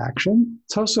for that action.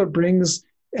 Tosfot brings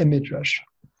a midrash.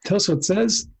 Tosfot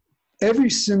says every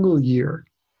single year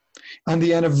on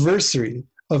the anniversary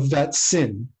of that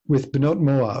sin with Benot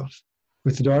Moab,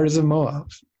 with the daughters of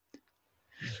Moab,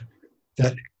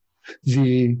 that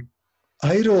the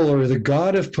idol or the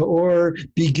god of Peor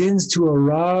begins to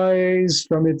arise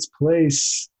from its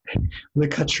place,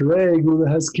 l'katreg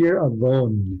u'lehaskir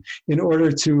avon, in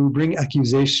order to bring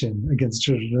accusation against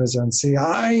children of Israel and say,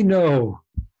 I know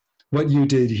what you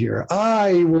did here.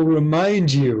 I will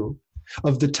remind you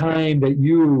of the time that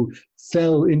you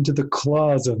fell into the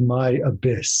claws of my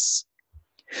abyss.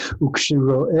 But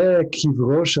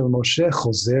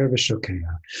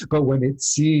when it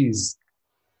sees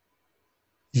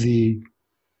the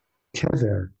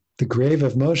kever, the grave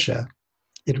of Moshe,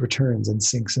 it returns and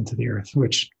sinks into the earth,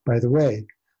 which, by the way,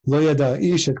 lo yada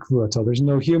ish et kvuato. There's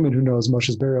no human who knows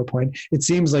Moshe's burial point. It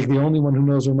seems like the only one who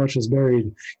knows where Moshe is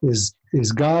buried is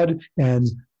God and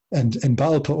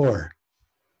Baal Peor.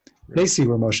 They see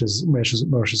where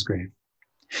Moshe's grave.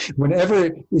 Whenever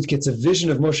it gets a vision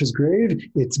of Moshe's grave,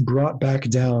 it's brought back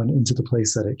down into the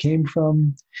place that it came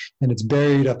from, and it's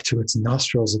buried up to its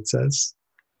nostrils, it says.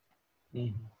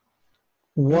 Mm-hmm.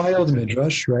 Wild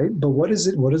midrash, right? But what is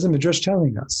it? What is the midrash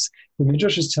telling us? The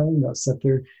midrash is telling us that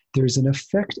there's an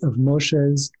effect of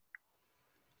Moshe's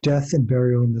death and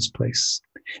burial in this place.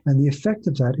 And the effect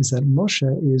of that is that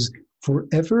Moshe is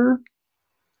forever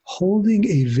holding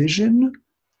a vision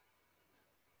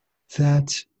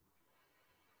that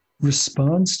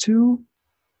responds to,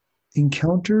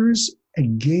 encounters a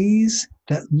gaze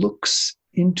that looks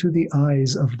into the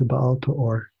eyes of the Baal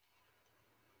Peor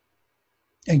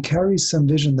and carries some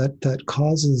vision that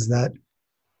causes that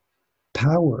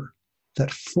power, that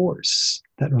force,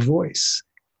 that voice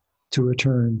to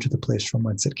return to the place from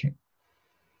whence it came.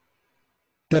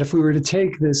 That if we were to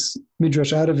take this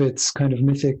midrash out of its kind of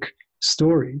mythic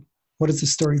story, what is the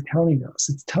story telling us?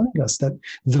 It's telling us that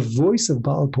the voice of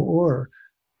Baal Peor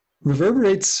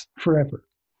reverberates forever.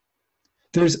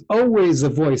 There's always a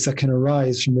voice that can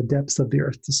arise from the depths of the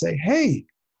earth to say, hey,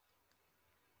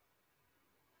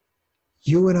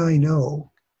 you and I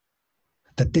know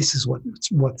that this is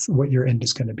what your end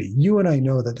is going to be. You and I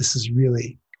know that this is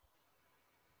really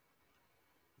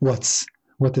what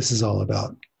this is all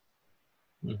about.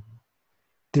 Mm-hmm.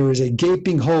 There is a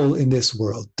gaping hole in this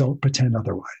world. Don't pretend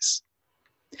otherwise.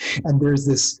 And there's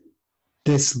this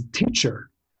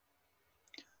teacher,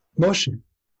 Moshe,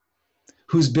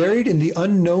 who's buried in the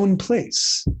unknown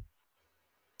place,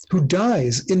 who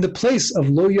dies in the place of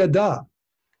lo yada,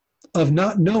 of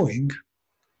not knowing,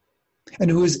 and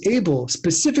who is able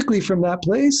specifically from that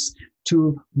place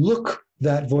to look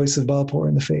that voice of Baal Peor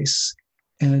in the face,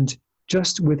 and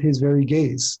just with his very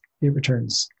gaze, it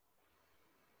returns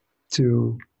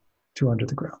to under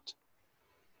the ground.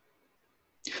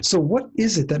 So what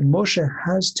is it that Moshe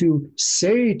has to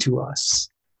say to us?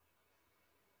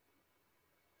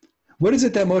 What is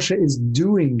it that Moshe is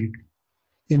doing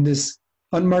in this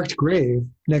unmarked grave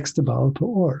next to Baal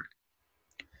Peor?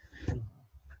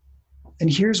 And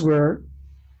here's where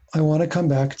I want to come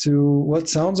back to what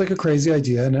sounds like a crazy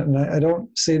idea, and I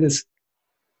don't say this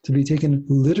to be taken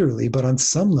literally, but on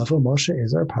some level, Moshe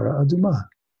is our para aduma.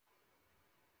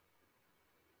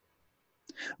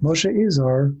 Moshe is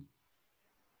our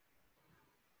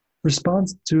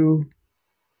response to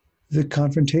the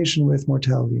confrontation with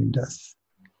mortality and death.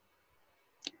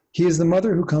 He is the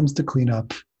mother who comes to clean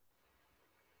up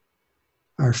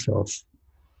our filth,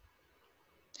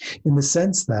 in the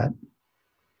sense that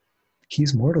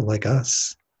he's mortal like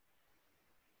us.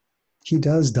 he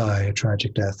does die a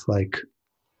tragic death, like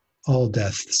all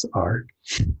deaths are.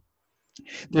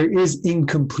 There is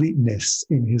incompleteness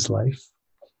in his life.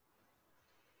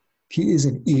 He is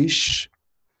an Ish.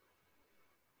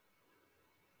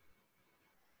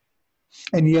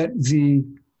 And yet the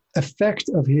effect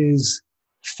of his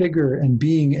figure and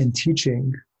being and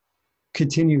teaching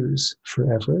continues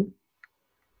forever.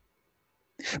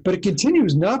 But it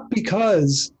continues not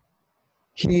because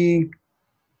he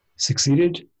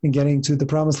succeeded in getting to the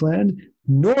promised land,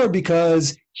 nor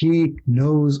because he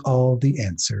knows all the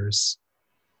answers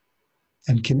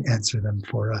and can answer them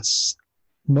for us.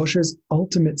 Moshe's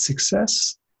ultimate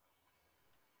success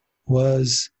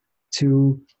was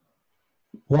to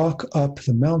walk up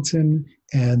the mountain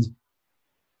and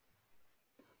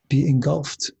be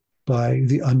engulfed by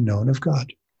the unknown of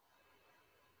God.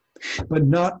 But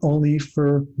not only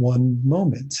for one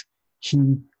moment.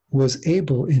 He was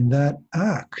able in that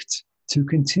act to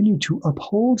continue to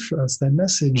uphold for us that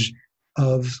message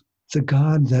of the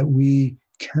God that we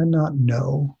cannot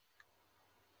know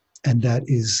and that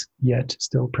is yet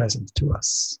still present to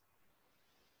us.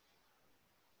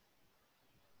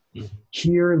 Mm-hmm.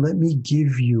 Here, let me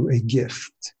give you a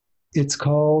gift. It's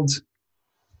called,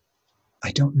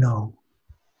 I don't know.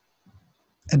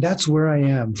 And that's where I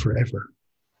am forever.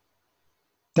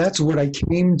 That's what I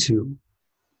came to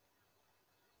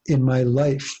in my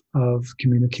life of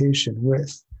communication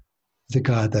with the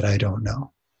God that I don't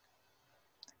know.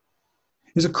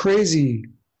 There's a crazy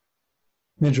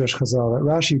Midrash Chazal that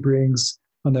Rashi brings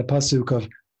on that pasuk of,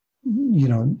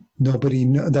 nobody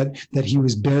know that he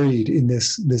was buried in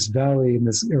this valley, in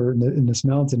this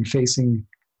mountain facing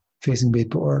Beit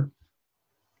Peor.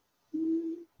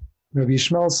 Rabbi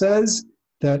Yishmael says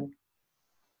that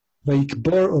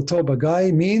Vayikbor oto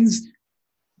bagai means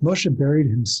Moshe buried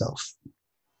himself.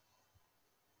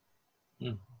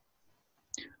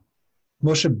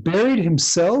 Moshe buried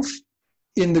himself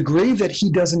in the grave that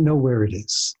he doesn't know where it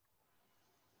is.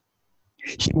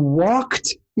 He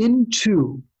walked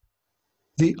into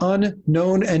the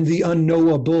unknown and the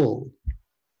unknowable.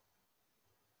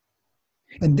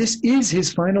 And this is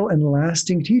his final and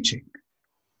lasting teaching.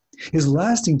 His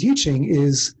lasting teaching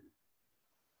is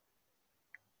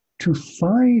to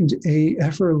find an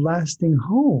everlasting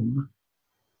home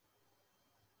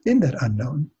in that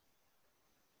unknown.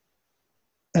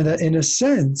 And that in a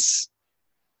sense,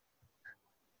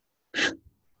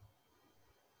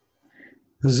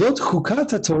 Zot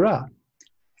Chukat Torah.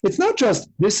 It's not just,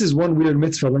 this is one weird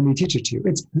mitzvah, let me teach it to you.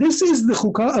 This is the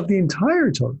chukah of the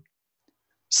entire Torah.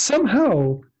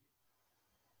 Somehow,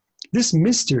 this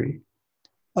mystery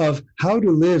of how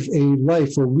to live a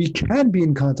life where we can be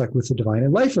in contact with the divine, a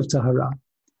life of tahara,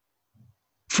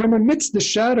 from amidst the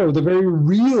shadow, the very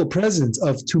real presence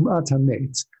of Tum'at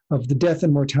HaMet, of the death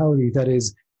and mortality that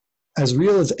is as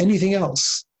real as anything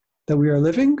else that we are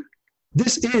living,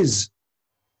 this is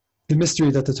the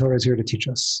mystery that the Torah is here to teach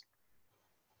us.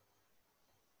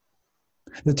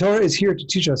 The Torah is here to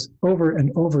teach us over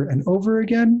and over and over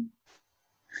again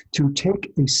to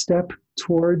take a step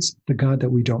towards the God that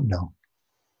we don't know.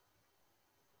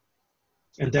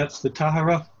 And that's the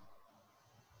Tahara?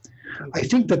 I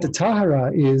think that the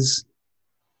Tahara is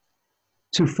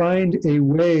to find a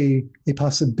way, a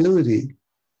possibility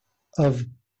of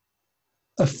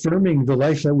affirming the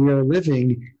life that we are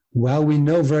living while we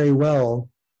know very well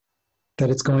that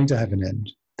it's going to have an end,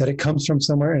 that it comes from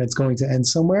somewhere and it's going to end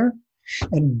somewhere.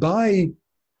 And by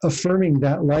affirming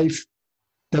that life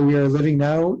that we are living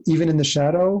now, even in the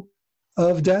shadow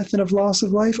of death and of loss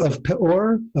of life, of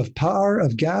peor, of par,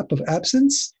 of gap, of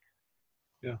absence,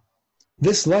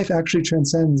 this life actually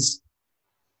transcends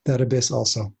that abyss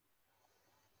also.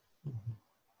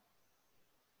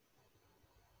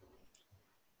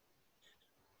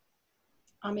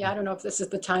 Ami, I don't know if this is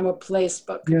the time or place,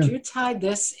 but could you tie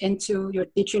this into your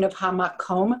teaching of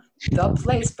Hamakom, the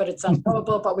place, but it's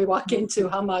unknowable, but we walk into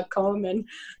Hamakom and...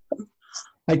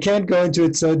 I can't go into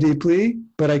it so deeply,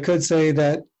 but I could say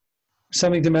that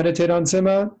something to meditate on,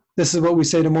 Sima, this is what we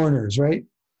say to mourners, right?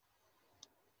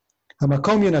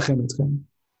 Hamakom Yenachem Etchem.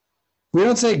 We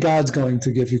don't say God's going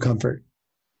to give you comfort.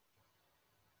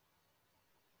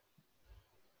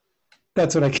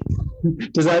 That's what I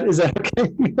can. Is that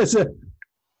okay?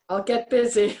 I'll get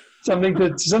busy. Something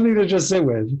to just sit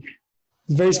with.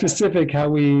 It's very specific how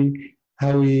we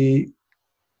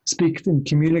speak and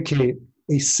communicate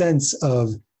a sense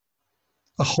of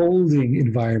a holding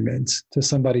environment to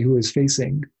somebody who is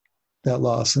facing that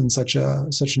loss in such an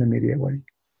immediate way.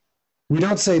 We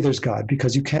don't say there's God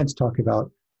because you can't talk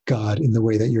about God in the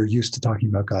way that you're used to talking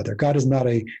about God there. God is not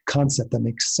a concept that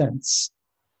makes sense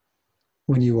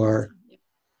when you are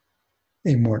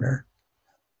a mourner.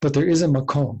 but there is a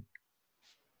makom.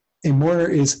 A mourner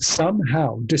is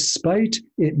somehow, despite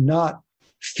it not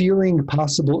feeling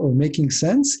possible or making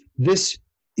sense, this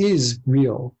is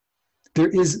real. There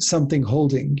is something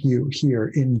holding you here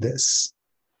in this.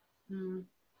 Mm.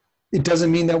 It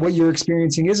doesn't mean that what you're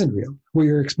experiencing isn't real. What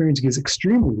you're experiencing is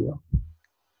extremely real.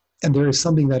 And there is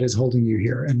something that is holding you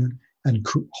here and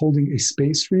holding a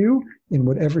space for you in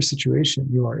whatever situation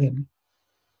you are in.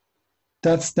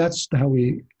 That's how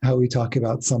we talk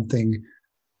about something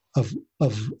of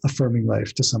affirming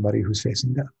life to somebody who's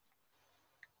facing death.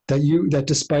 That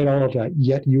despite all of that,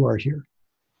 yet you are here.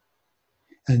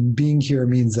 And being here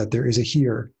means that there is a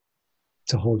here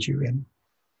to hold you in.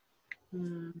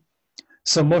 Mm.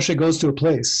 So Moshe goes to a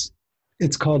place.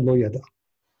 It's called Lo Yada.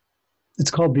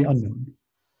 It's called the unknown.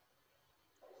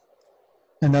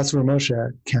 And that's where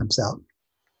Moshe camps out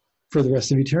for the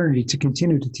rest of eternity to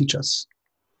continue to teach us,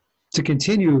 to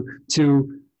continue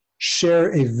to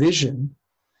share a vision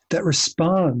that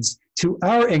responds to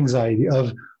our anxiety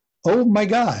of, oh my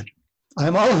God,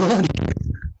 I'm all alone.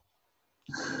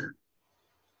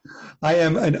 I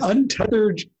am an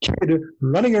untethered kid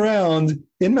running around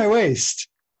in my waist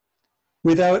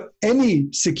without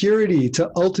any security to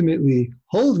ultimately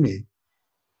hold me.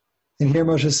 And here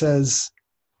Moshe says,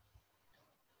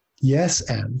 yes,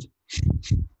 and.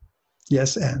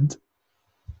 Yes, and.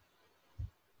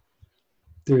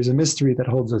 There is a mystery that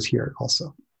holds us here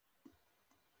also.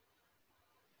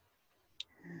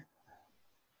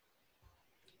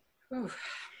 Oof.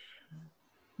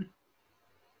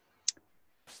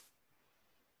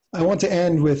 I want to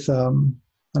end with, I don't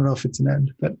know if it's an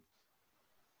end, but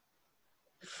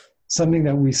something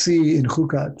that we see in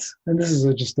Chukat, and this is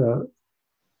just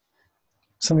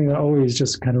something that always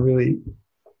just kind of really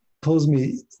pulls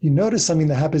me. You notice something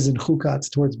that happens in Chukat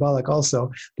towards Balak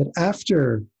also, that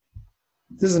after,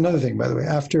 this is another thing, by the way,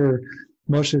 after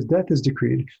Moshe's death is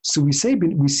decreed, so we see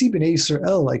Bnei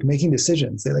Yisrael like making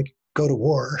decisions. They like go to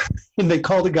war, and they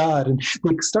call to God, and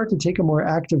they start to take a more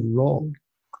active role.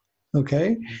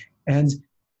 Okay? And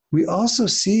we also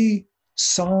see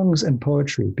songs and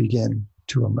poetry begin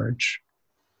to emerge.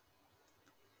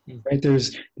 Right?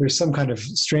 There's some kind of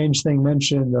strange thing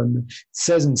mentioned. It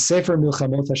says in Sefer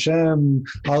Milchamot Hashem,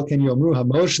 Al Ken Yomru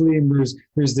HaMoshlim,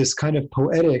 there's this kind of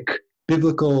poetic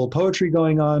biblical poetry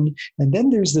going on. And then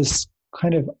there's this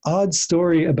kind of odd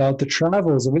story about the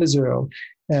travels of Israel.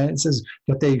 And it says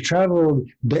that they traveled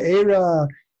Be'era,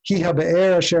 there's a big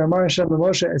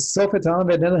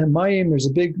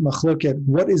machloket.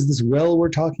 What is this well we're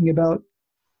talking about?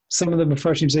 Some of the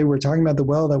Mefarshim say we're talking about the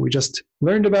well that we just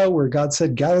learned about, where God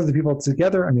said, gather the people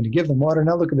together. I'm going to give them water.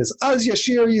 Now look at this. Az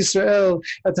Yashir Yisrael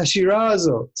at Hashira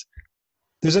Azot.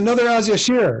 There's another Az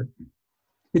Yashir.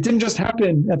 It didn't just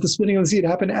happen at the splitting of the sea. It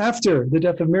happened after the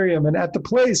death of Miriam and at the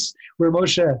place where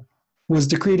Moshe was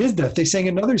decreed his death. They sang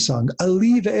another song,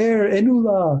 Ali ve'er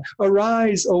enula,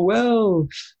 arise, O well,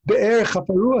 be'er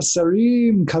chaparu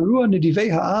asarim, karua nedivei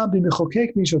ha'ab,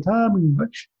 b'mechokek mishotam.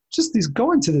 Just these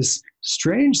go into this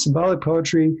strange symbolic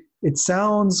poetry. It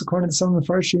sounds, according to some of the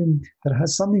Farshim, that it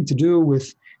has something to do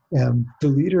with the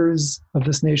leaders of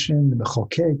this nation, the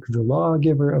mechokek, the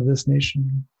lawgiver of this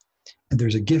nation. And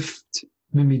there's a gift,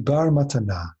 mimidbar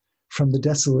matana, from the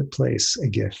desolate place, a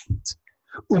gift.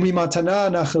 Umi matana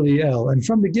nachaliel, and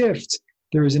from the gift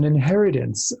there is an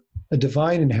inheritance, a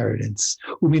divine inheritance.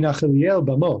 Umi nachaliel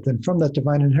bamot, and from that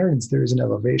divine inheritance there is an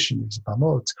elevation, there's a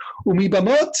bamot. Umi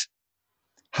bamot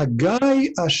hagai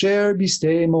asher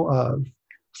bistei Moav.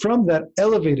 From that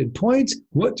elevated point,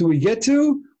 what do we get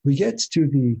to? We get to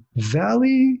the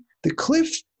valley, the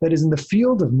cliff that is in the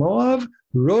field of Moab,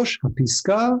 Rosh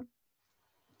HaPiska,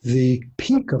 the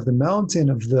peak of the mountain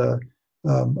of the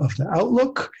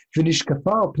outlook.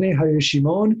 V'nishkafa pnei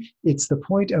hayeshimon. It's the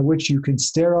point at which you can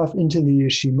stare off into the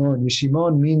Yeshimon.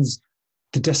 Yeshimon means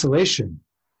the desolation.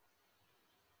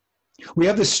 We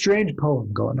have this strange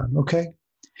poem going on, okay?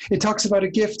 It talks about a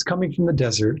gift coming from the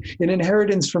desert, an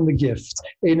inheritance from the gift,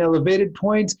 an elevated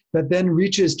point that then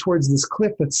reaches towards this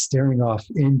cliff that's staring off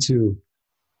into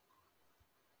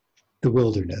the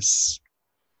wilderness.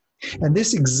 And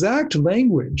this exact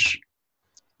language,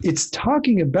 it's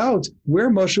talking about where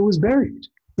Moshe was buried.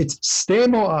 It's Stei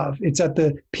Moav. It's at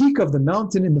the peak of the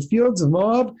mountain in the fields of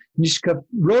Moab. Nishka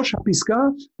Rosh HaPiska.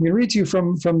 I'm going to read to you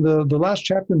from the last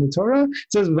chapter in the Torah. It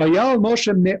says, Vayal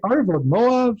Moshe me'arvot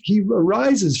Moav. He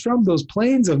arises from those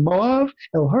plains of Moab.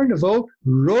 El Har Nevo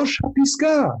Rosh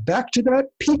HaPiska. Back to that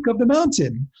peak of the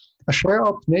mountain. Asher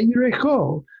al pnei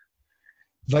Yericho.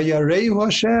 Vayarehu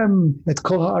Hashem et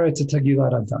kol haaretz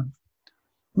tagilat adam.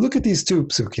 Look at these two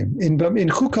psukim. In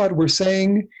Chukat, we're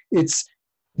saying it's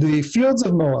The fields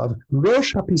of Moab,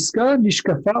 Rosh HaPiska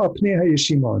Nishkafa al Pnei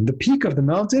HaYeshimon, the peak of the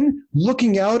mountain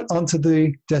looking out onto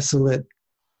the desolate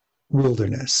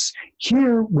wilderness.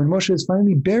 Here, when Moshe is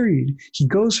finally buried, he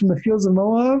goes from the fields of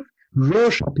Moab,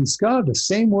 Rosh HaPiska, the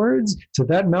same words, to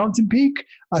that mountain peak,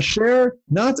 Asher,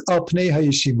 not al Pnei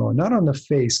HaYeshimon, not on the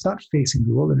face, not facing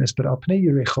the wilderness, but al Pnei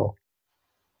Yericho.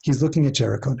 He's looking at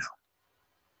Jericho now.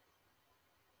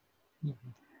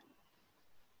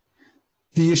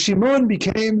 The Yeshimon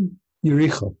became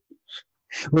Yericho.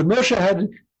 What Moshe had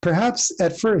perhaps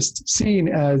at first seen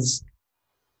as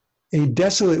a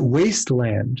desolate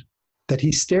wasteland that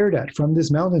he stared at from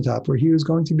this mountaintop where he was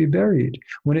going to be buried,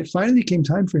 when it finally came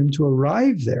time for him to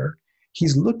arrive there,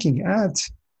 he's looking at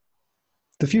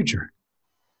the future.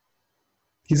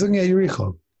 He's looking at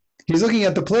Yericho. He's looking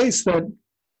at the place that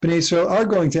Bnei Israel are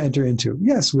going to enter into.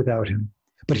 Yes, without him.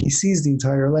 But he sees the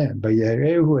entire land.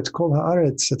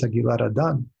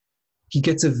 He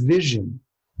gets a vision.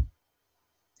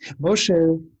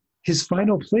 Moshe, his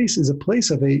final place is a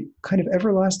place of a kind of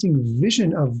everlasting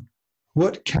vision of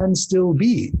what can still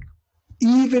be,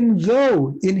 even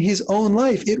though in his own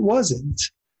life it wasn't.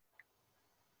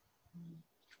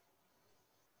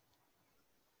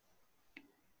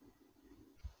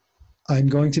 I'm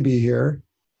going to be here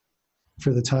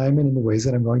for the time and in the ways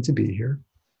that I'm going to be here.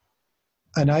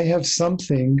 And I have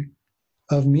something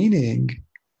of meaning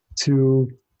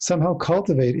to somehow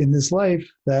cultivate in this life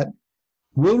that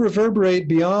will reverberate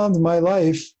beyond my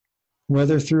life,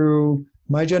 whether through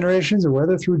my generations or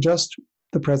whether through just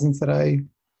the presence that I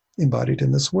embodied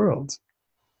in this world.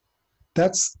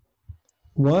 That's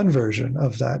one version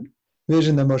of that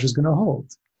vision that Moshe is going to hold.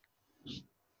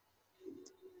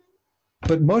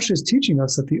 But Moshe is teaching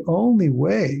us that the only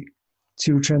way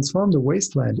to transform the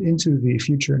wasteland into the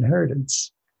future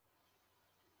inheritance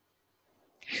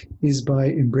is by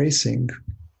embracing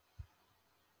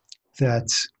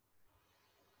that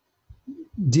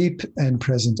deep and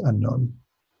present unknown,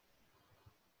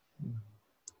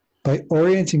 by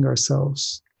orienting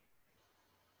ourselves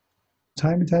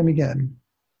time and time again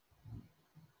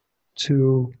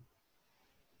to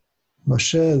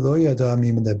Moshe lo yada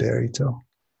mi medaber ito.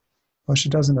 Moshe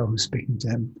doesn't know who's speaking to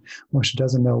him. Moshe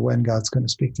doesn't know when God's going to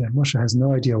speak to him. Moshe has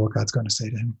no idea what God's going to say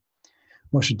to him.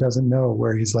 Moshe doesn't know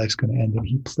where his life's going to end, and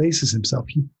he places himself,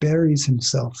 he buries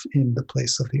himself in the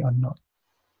place of the unknown.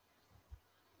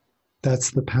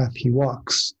 That's the path he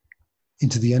walks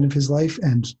into the end of his life,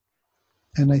 and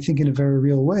I think in a very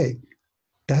real way,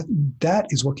 that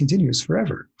is what continues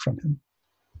forever from him.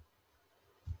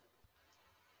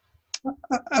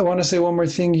 I want to say one more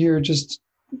thing here, just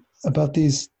about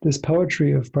this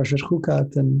poetry of Parshat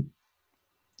Chukat, and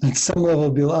at some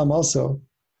level Bilam also,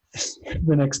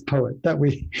 the next poet that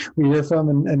we hear from,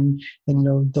 and you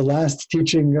know, the last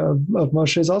teaching of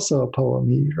Moshe is also a poem.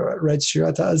 He writes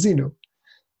Shirat HaAzinu,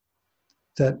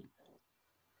 that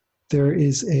there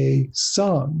is a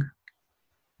song.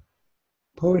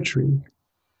 Poetry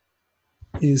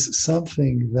is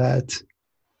something that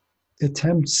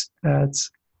attempts at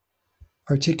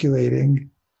articulating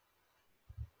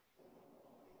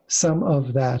some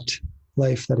of that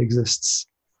life that exists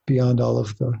beyond all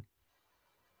of the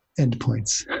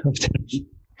endpoints of death.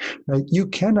 Right? You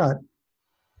cannot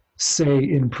say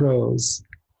in prose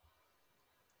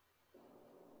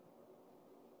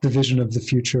the vision of the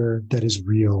future that is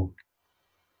real.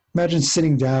 Imagine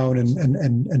sitting down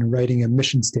and writing a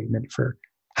mission statement for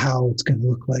how it's going to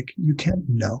look like. You can't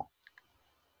know.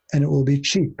 And it will be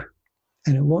cheap.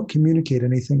 And it won't communicate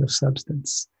anything of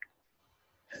substance.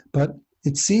 But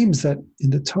it seems that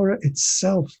in the Torah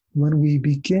itself, when we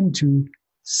begin to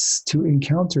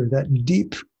encounter that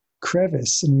deep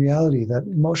crevice in reality that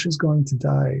Moshe is going to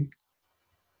die,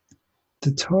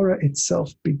 the Torah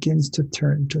itself begins to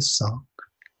turn to song.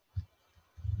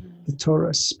 The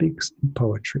Torah speaks in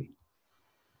poetry.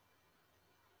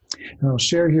 And I'll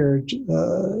share here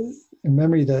a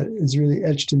memory that is really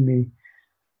etched in me.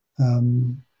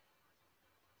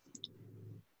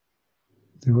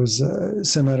 There was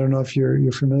Sam. I don't know if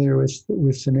you're familiar with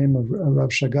the name of Rav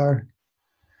Shagar.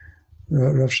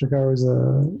 Rav Shagar was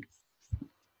a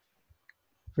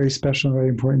very special and very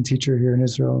important teacher here in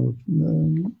Israel.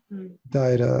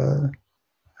 Died, I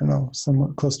don't know,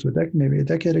 somewhat close to maybe a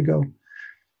decade ago.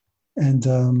 And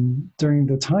during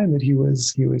the time that he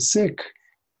was sick,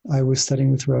 I was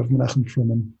studying with Rav Menachem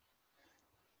Fruman,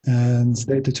 and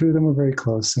the two of them were very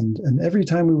close. And every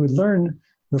time we would learn,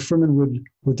 Rav Fruman would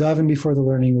daven before the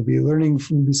learning, would be learning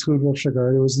from B'zchut Rav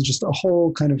Shagar. There was just a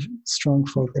whole kind of strong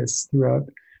focus throughout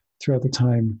the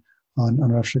time on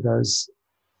Rav Shagar's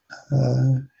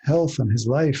health and his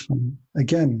life. And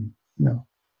again, you know,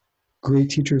 great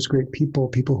teachers, great people,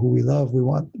 people who we love. We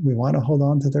want to hold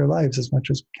on to their lives as much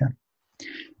as we can.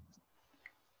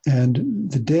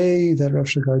 And the day that Rav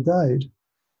Shagar died,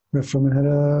 Rav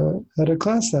Froman had a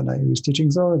class that night. He was teaching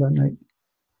Zohar that night.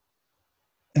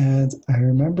 And I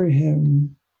remember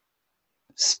him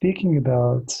speaking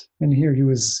about, and here he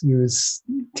was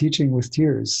teaching with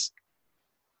tears.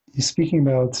 He's speaking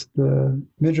about the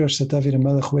Midrash that David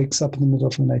HaMelech wakes up in the middle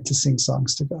of the night to sing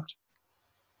songs to God.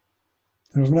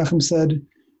 And Rav Menachem said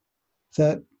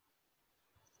that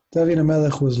David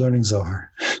HaMelech was learning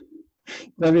Zohar.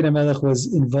 David HaMelech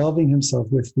was involving himself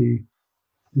with the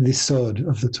sod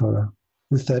of the Torah,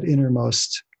 with that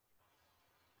innermost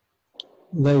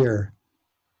layer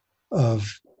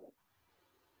of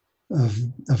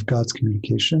God's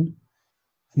communication. And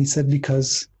he said,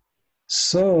 because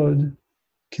sod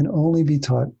can only be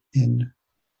taught in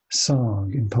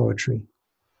song, in poetry.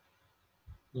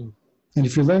 Mm. And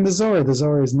if you learn the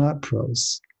Zohar is not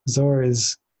prose. Zohar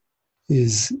is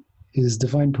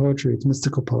divine poetry, it's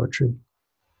mystical poetry.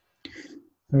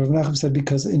 Rav Menachem said,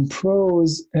 because in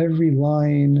prose, every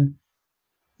line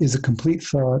is a complete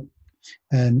thought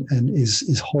and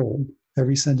is whole.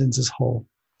 Every sentence is whole.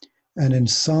 And in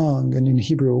song, and in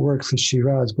Hebrew it works as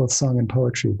shirah, it's both song and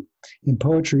poetry. In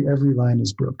poetry, every line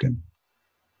is broken.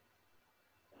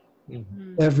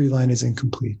 Mm-hmm. Every line is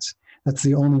incomplete. That's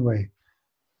the only way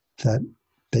that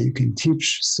you can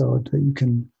teach, so that you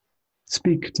can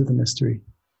speak to the mystery,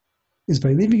 is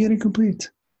by leaving it incomplete,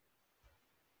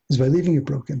 is by leaving it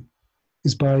broken,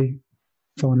 is by,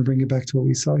 if I want to bring it back to what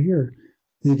we saw here,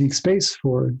 leaving space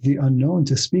for the unknown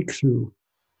to speak through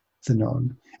the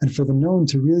known, and for the known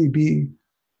to really be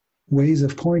ways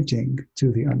of pointing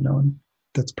to the unknown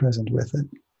that's present with it.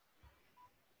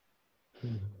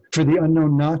 Mm-hmm. For the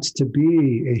unknown not to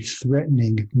be a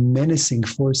threatening, menacing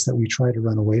force that we try to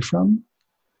run away from,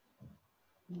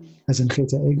 as in Chet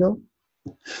HaEgel,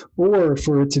 or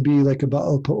for it to be like a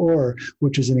Baal Pa'or,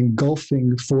 which is an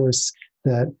engulfing force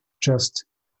that just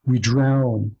we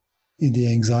drown in the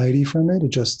anxiety from it. It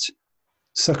just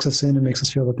sucks us in and makes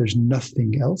us feel that there's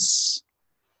nothing else.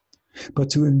 But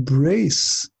to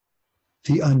embrace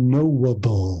the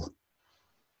unknowable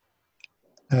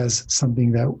as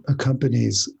something that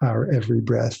accompanies our every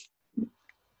breath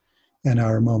and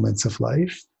our moments of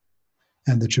life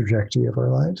and the trajectory of our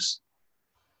lives.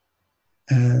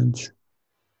 And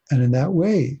in that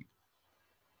way,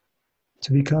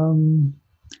 to become,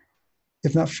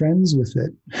 if not friends with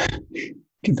it,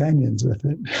 companions with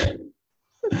it.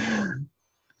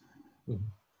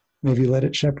 Maybe let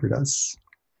it shepherd us.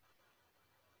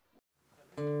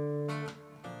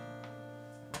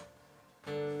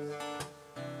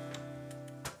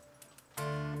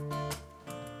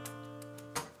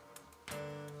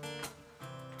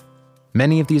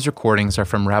 Many of these recordings are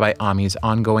from Rabbi Ami's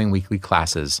ongoing weekly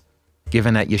classes,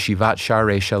 given at Yeshivat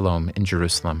Sharei Shalom in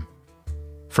Jerusalem.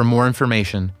 For more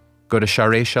information, go to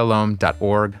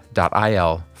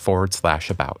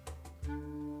shareishalom.org.il/about.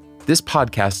 This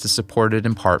podcast is supported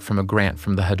in part from a grant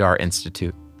from the Hadar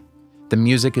Institute. The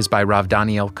music is by Rav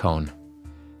Daniel Cohn.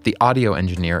 The audio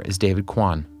engineer is David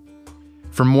Kwan.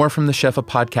 For more from the Shefa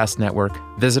Podcast Network,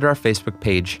 visit our Facebook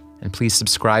page and please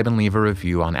subscribe and leave a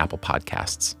review on Apple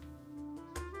Podcasts.